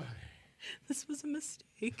 Suave. This was a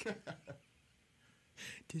mistake.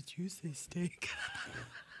 Did you say steak?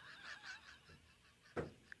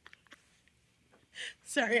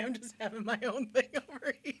 Sorry, I'm just having my own thing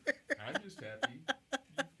over here. I'm just happy you got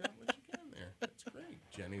what you can there. That's great.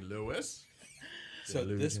 Jenny Lewis. So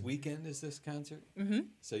this weekend is this concert? Mm-hmm.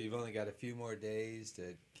 So you've only got a few more days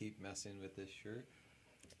to keep messing with this shirt?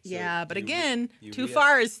 Yeah, but again, you too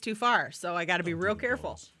far is too far, so I got to be real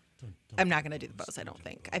careful. I'm not going to do the bows, I don't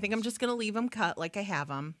think. I think I'm just going to leave them cut like I have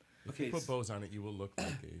them. If you put bows on it, you will look like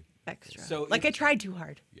a... Extra. So like I tried too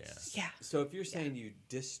hard. Yeah. Yeah. So if you're saying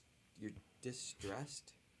you're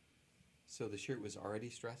distressed, so the shirt was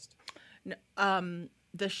already stressed? No,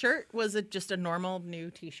 the shirt was just a normal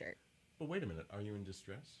new T-shirt. But wait a minute, are you in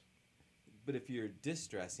distress? But if you're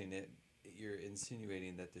distressing it, you're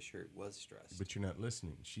insinuating that the shirt was stressed. But you're not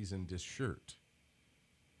listening. She's in dis-shirt,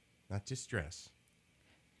 not distress.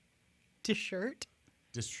 Dis-shirt?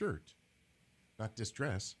 Dis-shirt, not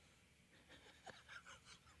distress.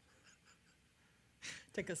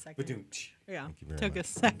 Took a second. Yeah, Thank you very took much. a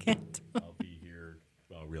second. I'll be here.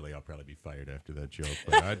 Well, really, I'll probably be fired after that joke.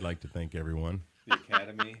 But I'd like to thank everyone. The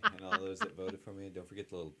Academy and all those that voted for me. And don't forget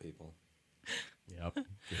the little people. Yep.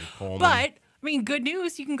 Coleman. But, I mean, good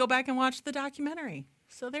news. You can go back and watch the documentary.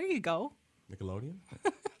 So there you go. Nickelodeon?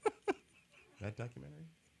 That documentary?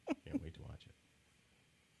 Can't wait to watch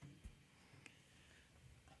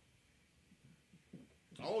it.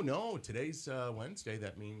 Oh, no. Today's Wednesday.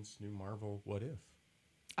 That means new Marvel What If.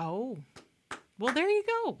 Oh. Well, there you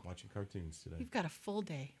go. Watching cartoons today. You've got a full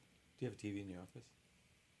day. Do you have a TV in your office?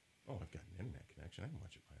 Oh, I've got an internet connection. I can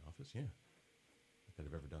watch it in my office, yeah. Not that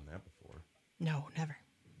I've ever done that before. No, never.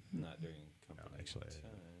 Not during company No, actually,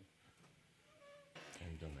 time. I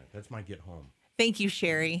haven't done that. That's my get home. Thank you,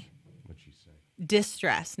 Sherry. What'd she say?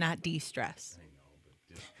 Distress, not de-stress. I know,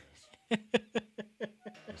 but distress.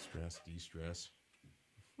 Distress, de-stress.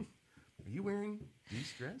 Are you wearing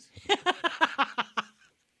de-stress?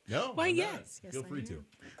 No. Why, I'm yes. not. Yes, Feel I free am. to.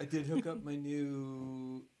 I did hook up my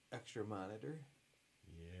new extra monitor.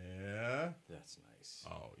 Yeah. That's nice.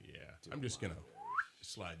 Oh, yeah. I'm just going to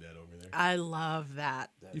slide that over there. I love that.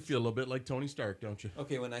 You feel a little bit like Tony Stark, don't you?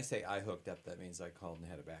 Okay, when I say I hooked up, that means I called and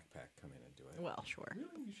had a backpack come in and do it. Well, sure.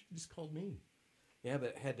 Really? You should have just called me. Yeah,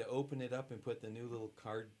 but had to open it up and put the new little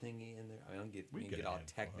card thingy in there. I don't get, We get could all have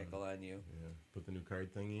technical on you. Yeah. Put the new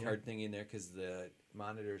card thing in. Card thing in there because the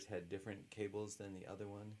monitors had different cables than the other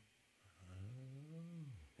one.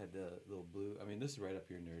 Had the little blue. I mean, this is right up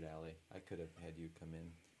your nerd alley. I could have had you come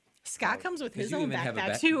in. Scott comes with 'Cause his you own even have a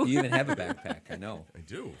backpack, too. You even have a backpack. I know. I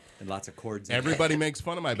do. And lots of cords. in Everybody it. makes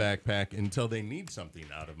fun of my backpack until they need something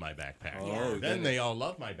out of my backpack. Oh, then they all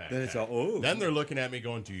love my backpack. Then it's all, oh. Then they're looking at me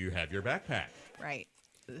going, do you have your backpack? Right.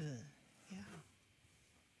 Ugh.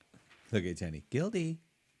 Look at Jenny. Guilty.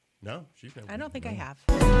 No, she's never. I don't think I have.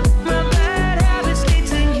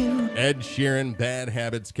 Ed Sheeran, Bad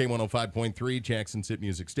Habits, K105.3, Jackson's hit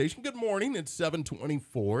music station. Good morning. It's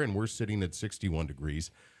 7:24, and we're sitting at 61 degrees.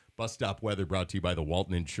 Bus stop weather brought to you by the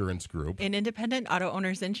Walton Insurance Group. An independent auto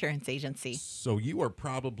owner's insurance agency. So you are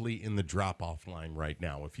probably in the drop-off line right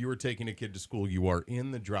now. If you are taking a kid to school, you are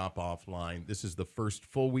in the drop-off line. This is the first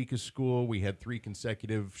full week of school. We had 3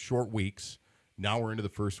 consecutive short weeks. Now we're into the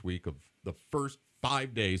first week of the first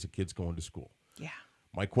 5 days of kids going to school. Yeah.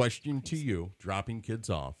 My question to you, dropping kids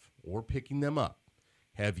off or picking them up,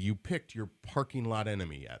 have you picked your parking lot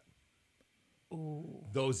enemy yet? Ooh.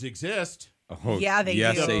 Those exist. Oh, yeah, they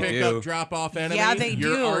yes, do. they Pick do. up, drop off enemy. Yeah, they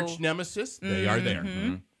your do. arch nemesis. They are there.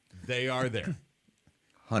 Mm-hmm. They are there.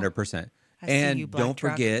 100%. I see And you, black don't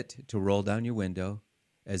truck. forget to roll down your window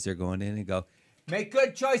as they're going in and go, make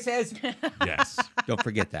good choices. Yes. Don't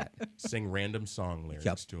forget that. Sing random song lyrics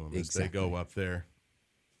Yep, to them as exactly. they go up there.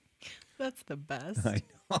 That's the best. I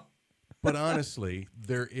know. But honestly,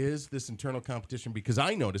 there is this internal competition because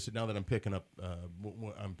I notice it now that I'm picking up.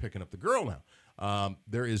 I'm picking up the girl now.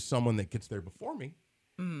 There is someone that gets there before me,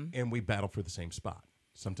 and we battle for the same spot.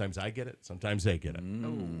 Sometimes I get it. Sometimes they get it.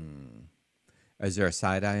 Is there a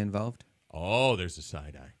side eye involved? Oh, there's a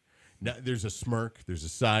side eye. Now, there's a smirk. There's a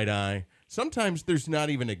side eye. Sometimes there's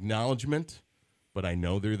not even acknowledgement, but I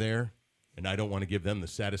know they're there. And I don't want to give them the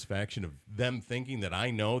satisfaction of them thinking that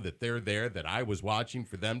I know that they're there, that I was watching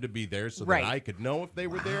for them to be there so Right. that I could know if they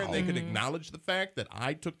were there and they could acknowledge the fact that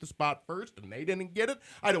I took the spot first and they didn't get it.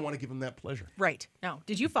 I don't want to give them that pleasure. Right. No.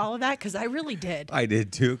 Did you follow that? Because I really did. I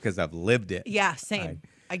did too, because I've lived it. Yeah, same.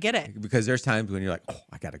 I get it. Because there's times when you're like, oh,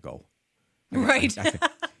 I got to go. Right.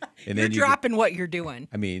 And You're then dropping what you're doing.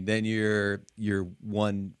 I mean, then you're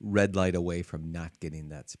one red light away from not getting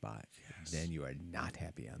that spot. Then you are not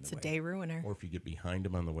happy on the It's way. a day ruiner. Or if you get behind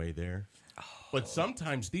them on the way there. But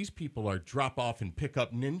sometimes these people are drop off and pick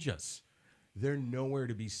up ninjas. They're nowhere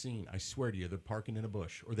to be seen. I swear to you, they're parking in a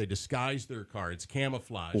bush or they disguise their car. It's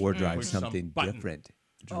camouflage. Or They drive push some something button. different.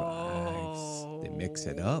 Drives. They mix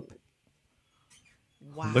it up.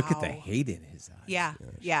 Wow. Look at the hate in his eyes. Yeah.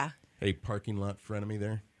 Yeah. Hey, parking lot frenemy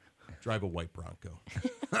there. Drive a white Bronco.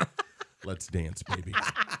 Let's dance, baby.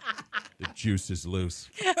 The juice is loose.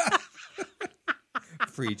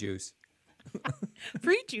 Free juice.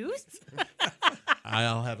 Free juice?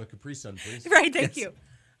 I'll have a Capri Sun, please. Right, thank you.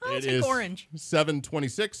 I'll It take is orange.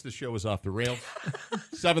 7:26. The show is off the rails.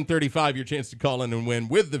 7:35. Your chance to call in and win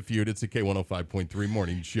with the feud. It's a K105.3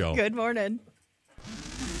 morning show. Good morning.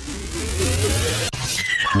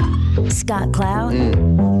 Scott Cloud.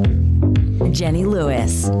 Jenny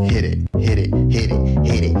Lewis. Hit it, hit it, hit it,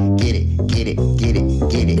 hit it, get it, get it, get it,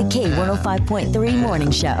 get it. The K105.3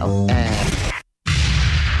 morning show.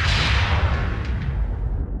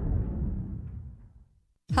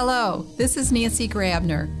 Hello, this is Nancy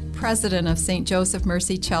Grabner, President of St. Joseph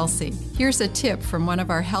Mercy Chelsea. Here's a tip from one of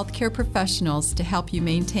our healthcare professionals to help you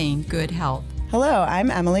maintain good health. Hello,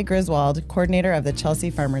 I'm Emily Griswold, coordinator of the Chelsea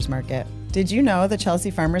Farmers Market. Did you know the Chelsea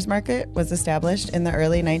Farmers Market was established in the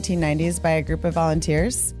early 1990s by a group of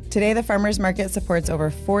volunteers? Today, the Farmers Market supports over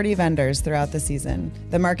 40 vendors throughout the season.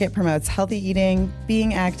 The market promotes healthy eating,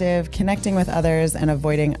 being active, connecting with others, and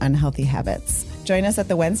avoiding unhealthy habits. Join us at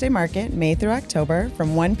the Wednesday Market, May through October,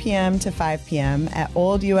 from 1 p.m. to 5 p.m. at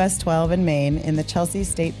Old US 12 in Maine in the Chelsea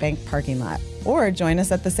State Bank parking lot. Or join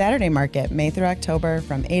us at the Saturday Market, May through October,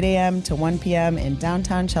 from 8 a.m. to 1 p.m. in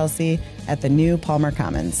downtown Chelsea at the new Palmer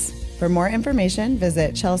Commons. For more information,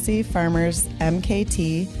 visit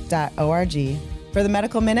chelseafarmersmkt.org. For the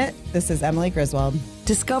Medical Minute, this is Emily Griswold.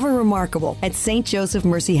 Discover Remarkable at St. Joseph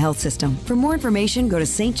Mercy Health System. For more information, go to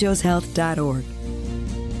stjoeshealth.org.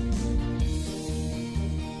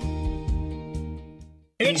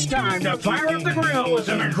 It's time to fire up the grill with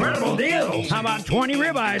some incredible deals. How about 20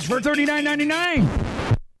 ribeyes for $39.99?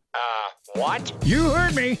 What? You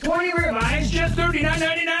heard me. 20 ribeyes, just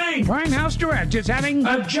 $39.99. Prime House Direct is having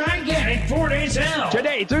a gigantic 4-day sale.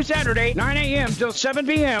 Today through Saturday, 9 a.m. till 7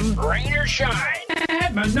 p.m. Rain or shine.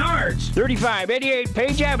 At Menards. 3588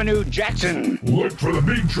 Page Avenue, Jackson. Look for the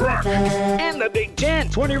big truck. And the big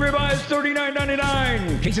tent. 20 ribeyes,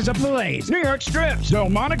 $39.99. Pieces of fillets, New York strips,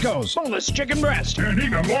 Delmonico's, boneless chicken breast, and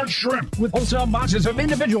even large shrimp. With wholesale boxes of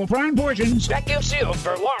individual prime portions that give sealed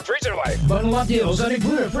for long freezer life. Bundle up deals that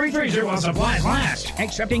include a free freezer while supplies last.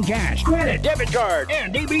 Accepting cash, credit, debit card,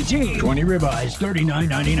 and DBT. 20 ribeyes,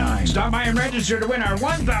 $39.99. Stop by and register to win our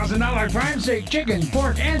 $1,000 prime steak, chicken,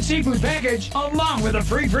 pork, and seafood package, along with a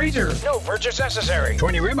free freezer. No purchase necessary.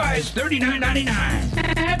 20 ribeyes,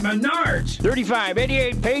 $39.99. At Menards.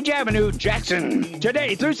 3588 Page Avenue, Jackson.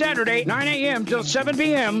 Today through Saturday, 9 a.m. till 7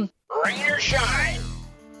 p.m. Rain or shine.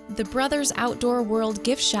 The Brothers Outdoor World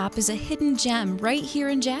gift shop is a hidden gem right here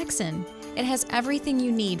in Jackson. It has everything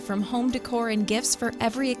you need from home decor and gifts for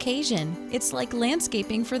every occasion. It's like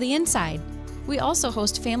landscaping for the inside. We also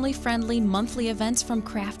host family-friendly monthly events from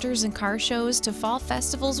crafters and car shows to fall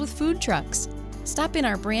festivals with food trucks. Stop in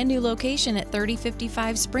our brand new location at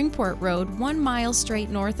 3055 Springport Road, 1 mile straight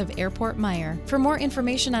north of Airport Meier. For more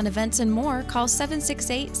information on events and more, call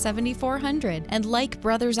 768-7400 and like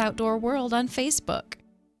Brothers Outdoor World on Facebook.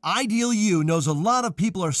 Ideal U knows a lot of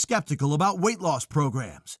people are skeptical about weight loss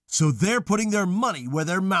programs, so they're putting their money where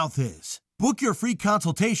their mouth is. Book your free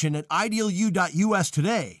consultation at idealu.us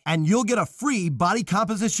today, and you'll get a free body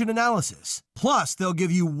composition analysis. Plus, they'll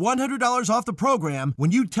give you $100 off the program when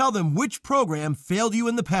you tell them which program failed you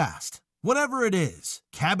in the past. Whatever it is,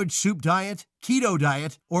 cabbage soup diet, keto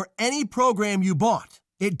diet, or any program you bought,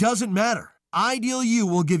 it doesn't matter. Ideal U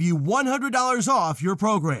will give you $100 off your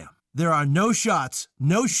program. There are no shots,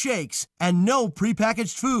 no shakes, and no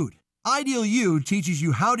prepackaged food. Ideal U teaches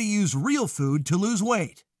you how to use real food to lose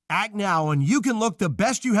weight. Act now and you can look the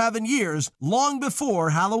best you have in years long before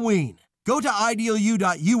Halloween. Go to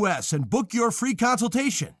idealu.us and book your free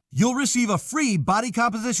consultation. You'll receive a free body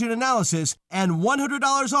composition analysis and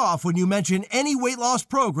 $100 off when you mention any weight loss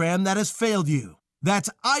program that has failed you. That's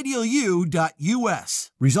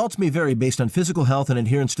idealu.us. Results may vary based on physical health and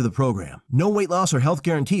adherence to the program. No weight loss or health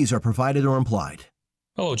guarantees are provided or implied.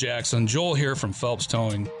 Hello, Jackson. Joel here from Phelps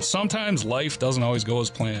Towing. Sometimes life doesn't always go as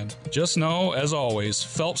planned. Just know, as always,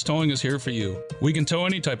 Phelps Towing is here for you. We can tow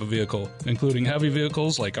any type of vehicle, including heavy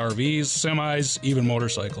vehicles like RVs, semis, even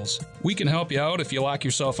motorcycles. We can help you out if you lock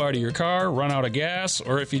yourself out of your car, run out of gas,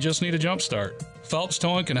 or if you just need a jump start. Phelps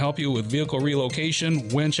Towing can help you with vehicle relocation,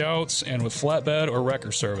 winch outs, and with flatbed or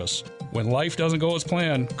wrecker service. When life doesn't go as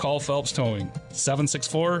planned, call Phelps Towing.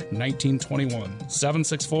 764-1921.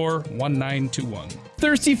 764-1921.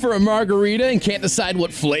 Thirsty for a margarita and can't decide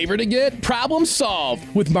what flavor to get? Problem solved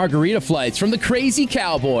with margarita flights from the Crazy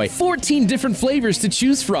Cowboy. 14 different flavors to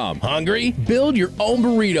choose from. Hungry? Build your own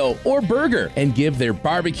burrito or burger and give their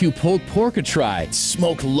barbecue pulled pork a try.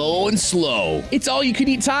 Smoke low and slow. It's all you can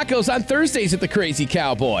eat tacos on Thursdays at the Crazy Crazy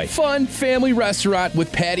Cowboy. Fun family restaurant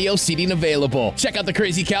with patio seating available. Check out the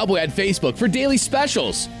Crazy Cowboy on Facebook for daily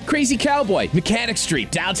specials. Crazy Cowboy, Mechanic Street,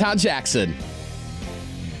 downtown Jackson.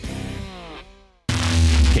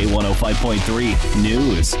 K105.3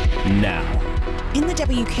 News now. In the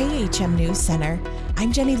WKHM News Center,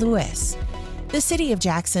 I'm Jenny Lewis. The city of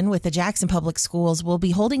Jackson with the Jackson Public Schools will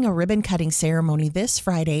be holding a ribbon-cutting ceremony this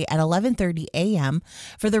Friday at 11:30 a.m.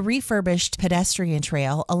 for the refurbished pedestrian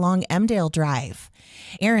trail along Emdale Drive.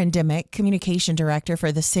 Aaron Dimmick, communication director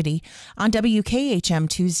for the city, on WKHM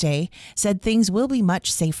Tuesday, said things will be much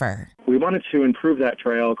safer. We wanted to improve that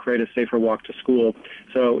trail, create a safer walk to school.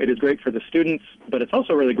 So it is great for the students, but it's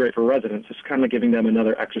also really great for residents. It's kind of giving them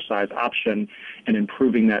another exercise option and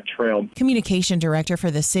improving that trail. Communication director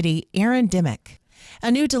for the city, Aaron Dimmick.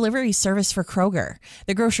 A new delivery service for Kroger.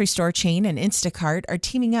 The grocery store chain and Instacart are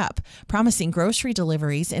teaming up, promising grocery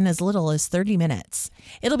deliveries in as little as 30 minutes.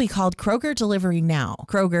 It'll be called Kroger Delivery Now.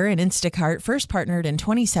 Kroger and Instacart first partnered in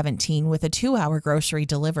 2017 with a 2-hour grocery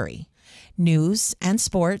delivery. News and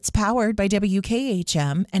sports powered by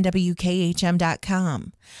WKHM and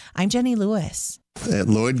WKHM.com. I'm Jenny Lewis. At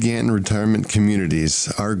Lloyd Ganton Retirement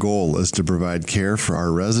Communities, our goal is to provide care for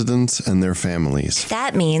our residents and their families.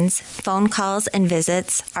 That means phone calls and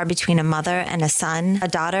visits are between a mother and a son, a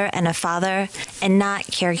daughter and a father, and not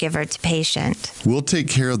caregiver to patient. We'll take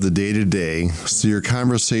care of the day-to-day so your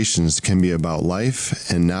conversations can be about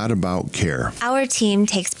life and not about care. Our team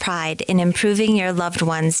takes pride in improving your loved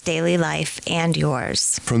one's daily life and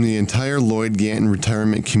yours. From the entire Lloyd Ganton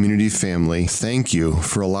Retirement Community family, thank you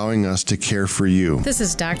for allowing us to care for you. This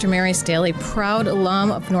is Dr. Mary Staley, proud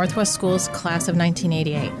alum of Northwest Schools class of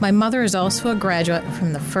 1988. My mother is also a graduate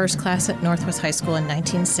from the first class at Northwest High School in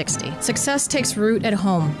 1960. Success takes root at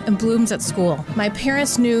home and blooms at school. My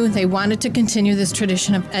parents knew they wanted to continue this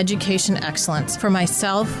tradition of education excellence for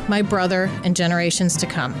myself, my brother, and generations to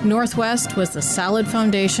come. Northwest was the solid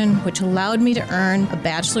foundation which allowed me to earn a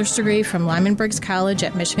bachelor's degree from Lyman Briggs College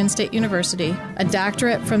at Michigan State University, a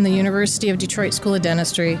doctorate from the University of Detroit School of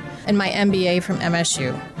Dentistry, and my MBA from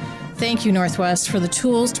MSU. Thank you, Northwest, for the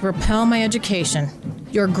tools to propel my education.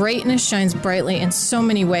 Your greatness shines brightly in so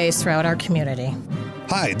many ways throughout our community.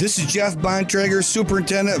 Hi, this is Jeff Bontrager,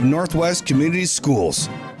 Superintendent of Northwest Community Schools.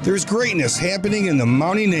 There's greatness happening in the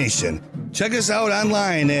Mountie Nation. Check us out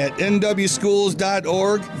online at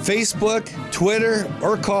nwschools.org, Facebook, Twitter,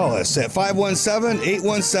 or call us at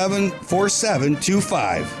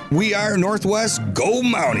 517-817-4725. We are Northwest Go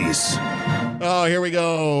Mounties. Oh, here we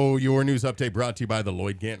go. Your news update brought to you by the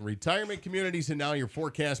Lloyd Ganton Retirement Communities, and now your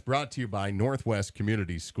forecast brought to you by Northwest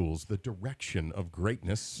Community Schools, the direction of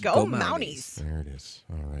greatness. Go Mounties. There it is.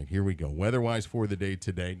 All right, here we go. Weather-wise for the day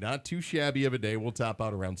today, not too shabby of a day. We'll top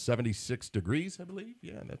out around 76 degrees, I believe.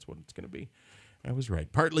 Yeah, that's what it's going to be. I was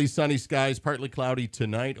right. Partly sunny skies, partly cloudy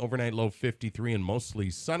tonight, overnight low 53, and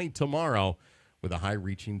mostly sunny tomorrow, with a high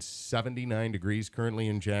reaching 79 degrees currently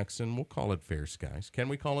in Jackson. We'll call it fair skies. Can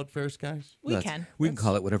we call it fair skies? We can. We can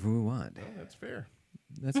call it whatever we want. Oh, that's fair.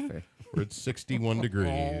 That's fair. We're at 61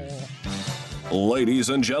 degrees. Ladies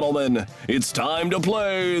and gentlemen, it's time to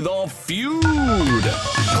play The Feud.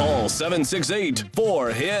 Call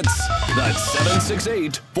 768-4HITS. That's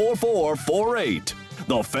 768-4448.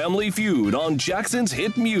 The Family Feud on Jackson's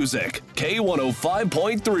Hit Music,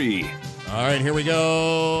 K105.3. All right, here we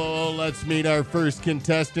go. Let's meet our first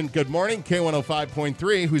contestant. Good morning,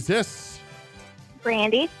 K105.3. Who's this?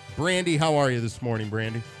 Brandy. Brandy, how are you this morning,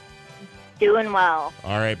 Brandy? Doing well.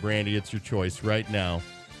 All right, Brandy, it's your choice right now.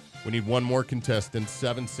 We need one more contestant,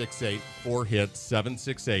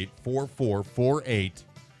 768-4HITS, 768-4448.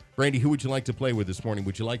 Brandy, who would you like to play with this morning?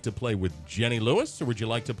 Would you like to play with Jenny Lewis, or would you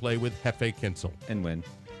like to play with Hefe Kinsel? And win.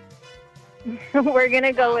 We're going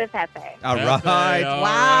to go with Hefe. All right.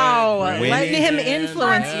 Wow. Right. Letting him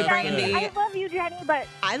influence you, Brandy. I love you, Jenny, but...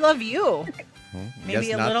 I love you.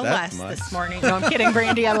 Maybe a little less this morning. No, I'm kidding,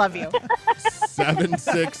 Brandy. I love you.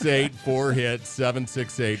 768-4HITS,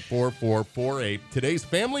 768-4448. Today's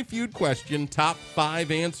Family Feud question, top 5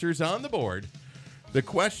 answers on the board. The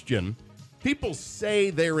question, people say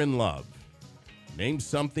they're in love. Name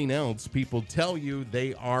something else people tell you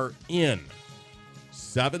they are in.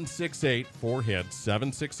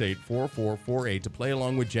 768-4HITS, 768-4448 to play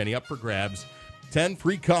along with Jenny. Up for grabs, 10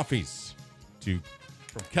 free coffees from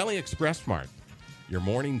Kelly Express Mart, your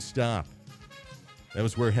morning stop. That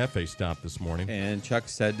was where Hefe stopped this morning. And Chuck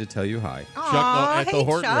said to tell you hi. Aw, Chuck, at the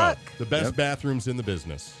Horton Chuck. Road, the best bathrooms in the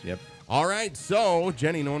business. Yep. All right, so,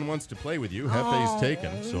 Jenny, no one wants to play with you. Hefe's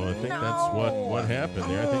taken, so I think that's what happened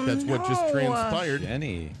there. I think that's what just transpired.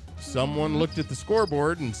 Jenny. Someone looked at the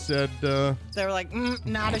scoreboard and said... They were like,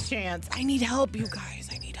 not a chance. I need help, you guys.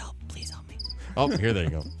 I need help. Please help me. Oh, here they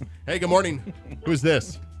go. Hey, good morning. Who's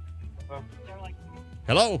this?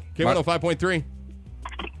 Hello, K105.3.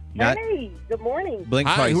 Not- Hey, good morning. Blink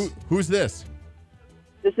Hi, twice. who's this?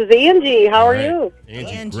 This is Angie. How are All right. you?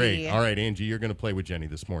 Angie, great. All right, Angie, you're going to play with Jenny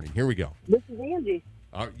this morning. Here we go. This is Angie.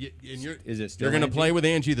 Is it still You're going to Angie? play with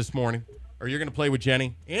Angie this morning, or you're going to play with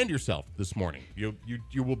Jenny and yourself this morning. You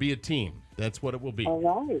will be a team. That's what it will be.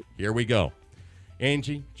 All right. Here we go.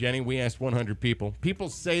 Angie, Jenny, we asked 100 people. People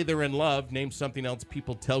say they're in love. Name something else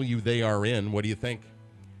people tell you they are in. What do you think?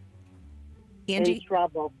 Angie? In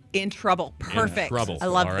trouble. In trouble. Perfect. In trouble. I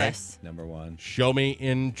love All right. this. Number one. Show me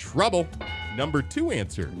in trouble. Number 2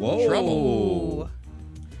 answer. Whoa. Trouble.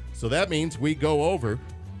 So that means we go over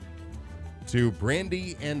to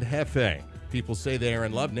Brandy and Hefe. People say they are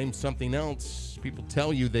in love. Name something else people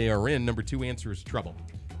tell you they are in. Number 2 answer is trouble.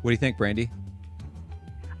 What do you think, Brandy?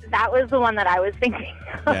 That was the one that I was thinking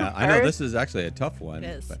of Yeah, I know first. this is actually a tough one.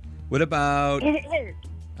 It is. But what about? It is.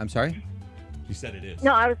 I'm sorry. She said it is.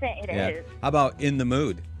 No, I was saying it is. Yeah. How about in the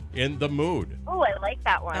mood? In the mood. Oh, I like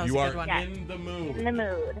that one. You are Yes. in the mood. In the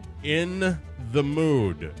mood. In the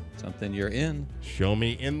mood. Something you're in. Show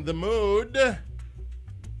me in the mood.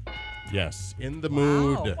 Yes, in the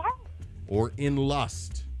mood. Or in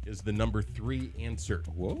lust is the number 3 answer.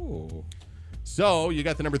 Whoa. So you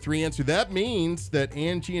got the number 3 answer. That means that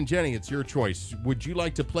Angie and Jenny, it's your choice. Would you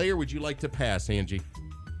like to play or would you like to pass, Angie?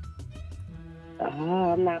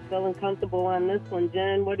 I'm not feeling comfortable on this one,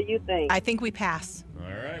 Jen. What do you think? I think we pass. All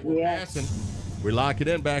right, we're passing. We lock it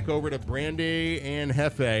in. Back over to Brandy and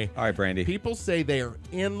Hefe. All right, Brandy. People say they are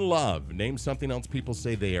in love. Name something else people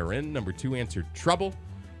say they are in. Number 2 answer, trouble.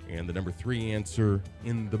 And the number 3 answer,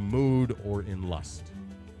 in the mood or in lust.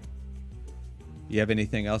 You have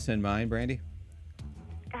anything else in mind, Brandy?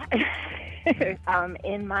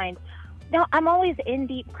 In mind. No, I'm always in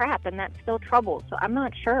deep crap, and that's still trouble, so I'm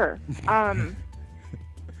not sure. How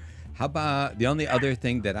about the only other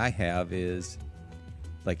thing that I have is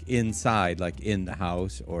like inside, like in the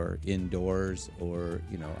house or indoors, or,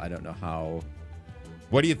 I don't know how.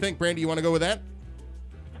 What do you think, Brandy? You want to go with that?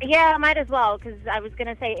 Yeah, might as well, because I was going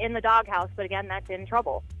to say in the doghouse, but again, that's in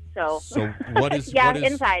trouble. So what is yeah, what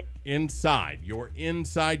is inside. Inside. You're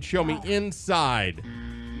inside. Show me inside.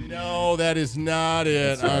 No, that is not it.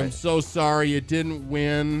 That's all I'm right. so sorry. You didn't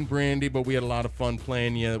win, Brandy, but we had a lot of fun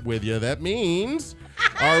playing with you. That means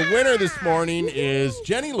our winner this morning is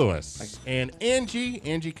Jenny Lewis. And Angie,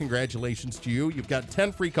 congratulations to you. You've got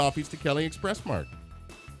 10 free coffees to Kelly Express Mart.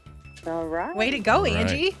 All right. Way to go, All right.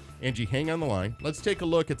 Angie. Angie, hang on the line. Let's take a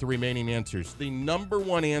look at the remaining answers. The number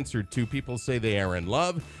 1 answer to people say they are in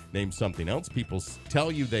love. Name something else people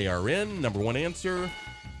tell you they are in. Number 1 answer,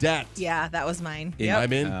 debt. Yeah, that was mine.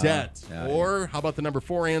 I'm in debt. yeah. Or how about the number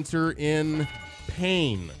 4 answer, in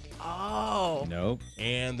pain? Oh. Nope.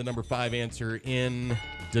 And the number 5 answer, in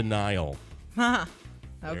denial. Huh.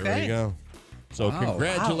 Okay. There we go. So Wow.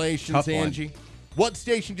 congratulations, Tough one. Angie. What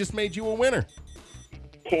station just made you a winner?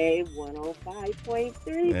 K105.3,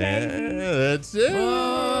 baby. That's it.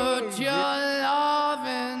 Put your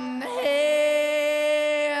loving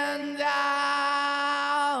hand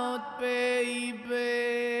out, baby.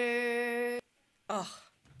 Oh.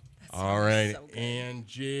 All right,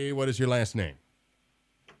 Angie, what is your last name?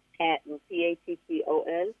 Patton, Patton.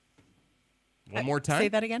 One more time. Say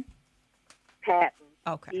that again. Patton.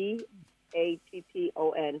 Okay.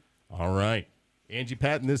 Patton. All right. Angie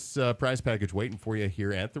Patton, this prize package waiting for you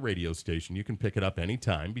here at the radio station. You can pick it up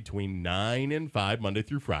anytime between 9 and 5, Monday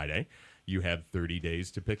through Friday. You have 30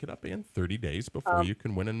 days to pick it up in 30 days before you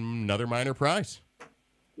can win another minor prize.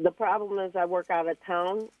 The problem is I work out of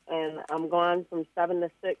town, and I'm gone from 7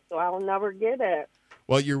 to 6, so I'll never get it.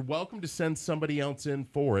 Well, you're welcome to send somebody else in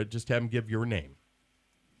for it. Just have them give your name.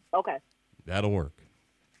 Okay. That'll work.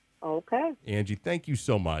 Okay. Angie, thank you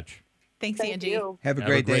so much. Thanks, Thank Angie. you. Have a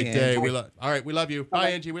great day, day. Angie. All right, we love you.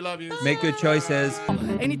 Bye, Angie. We love you. Make good choices.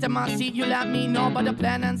 Anytime I see you, let me know about the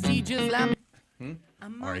plan and see, just let me.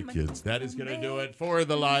 All right, kids, that is going to do it for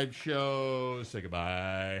the live show. Say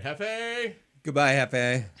goodbye, Hefe. Goodbye,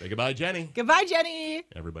 Hefe. Say goodbye, Jenny. Goodbye, Jenny.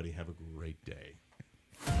 Everybody have a great day.